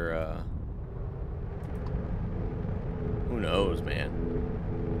reference, or who knows, man.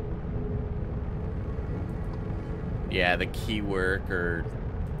 Yeah, the keywork, or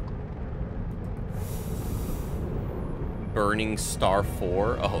Burning Star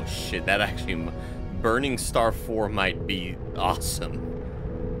 4. Oh shit, that actually, Burning Star 4 might be awesome.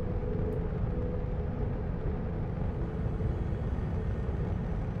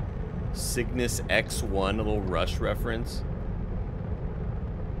 Cygnus X1, a little Rush reference.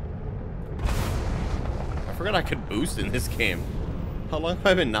 I forgot I could boost in this game. How long have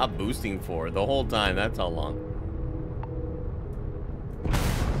I been not boosting for? The whole time, that's how long.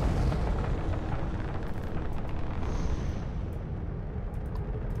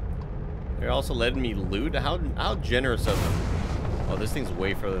 They're also letting me loot? How generous of them. Oh, this thing's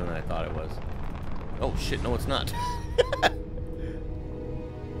way further than I thought it was. Oh shit, no it's not.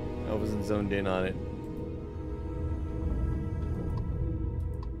 I wasn't zoned in on it.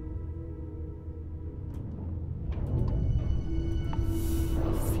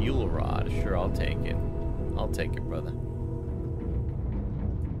 Fuel rod, sure, I'll take it. I'll take it, brother.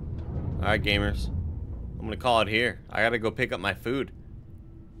 Alright, gamers. I'm gonna call it here. I gotta go pick up my food.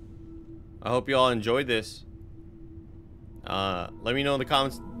 I hope you all enjoyed this. Let me know in the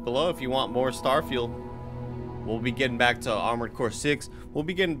comments below if you want more Starfield. We'll be getting back to Armored Core 6. We'll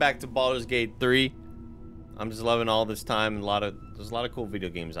be getting back to Baldur's Gate 3. I'm just loving all this time. There's a lot of cool video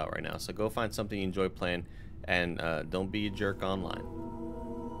games out right now. So go find something you enjoy playing, and don't be a jerk online.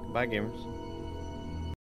 Goodbye, gamers.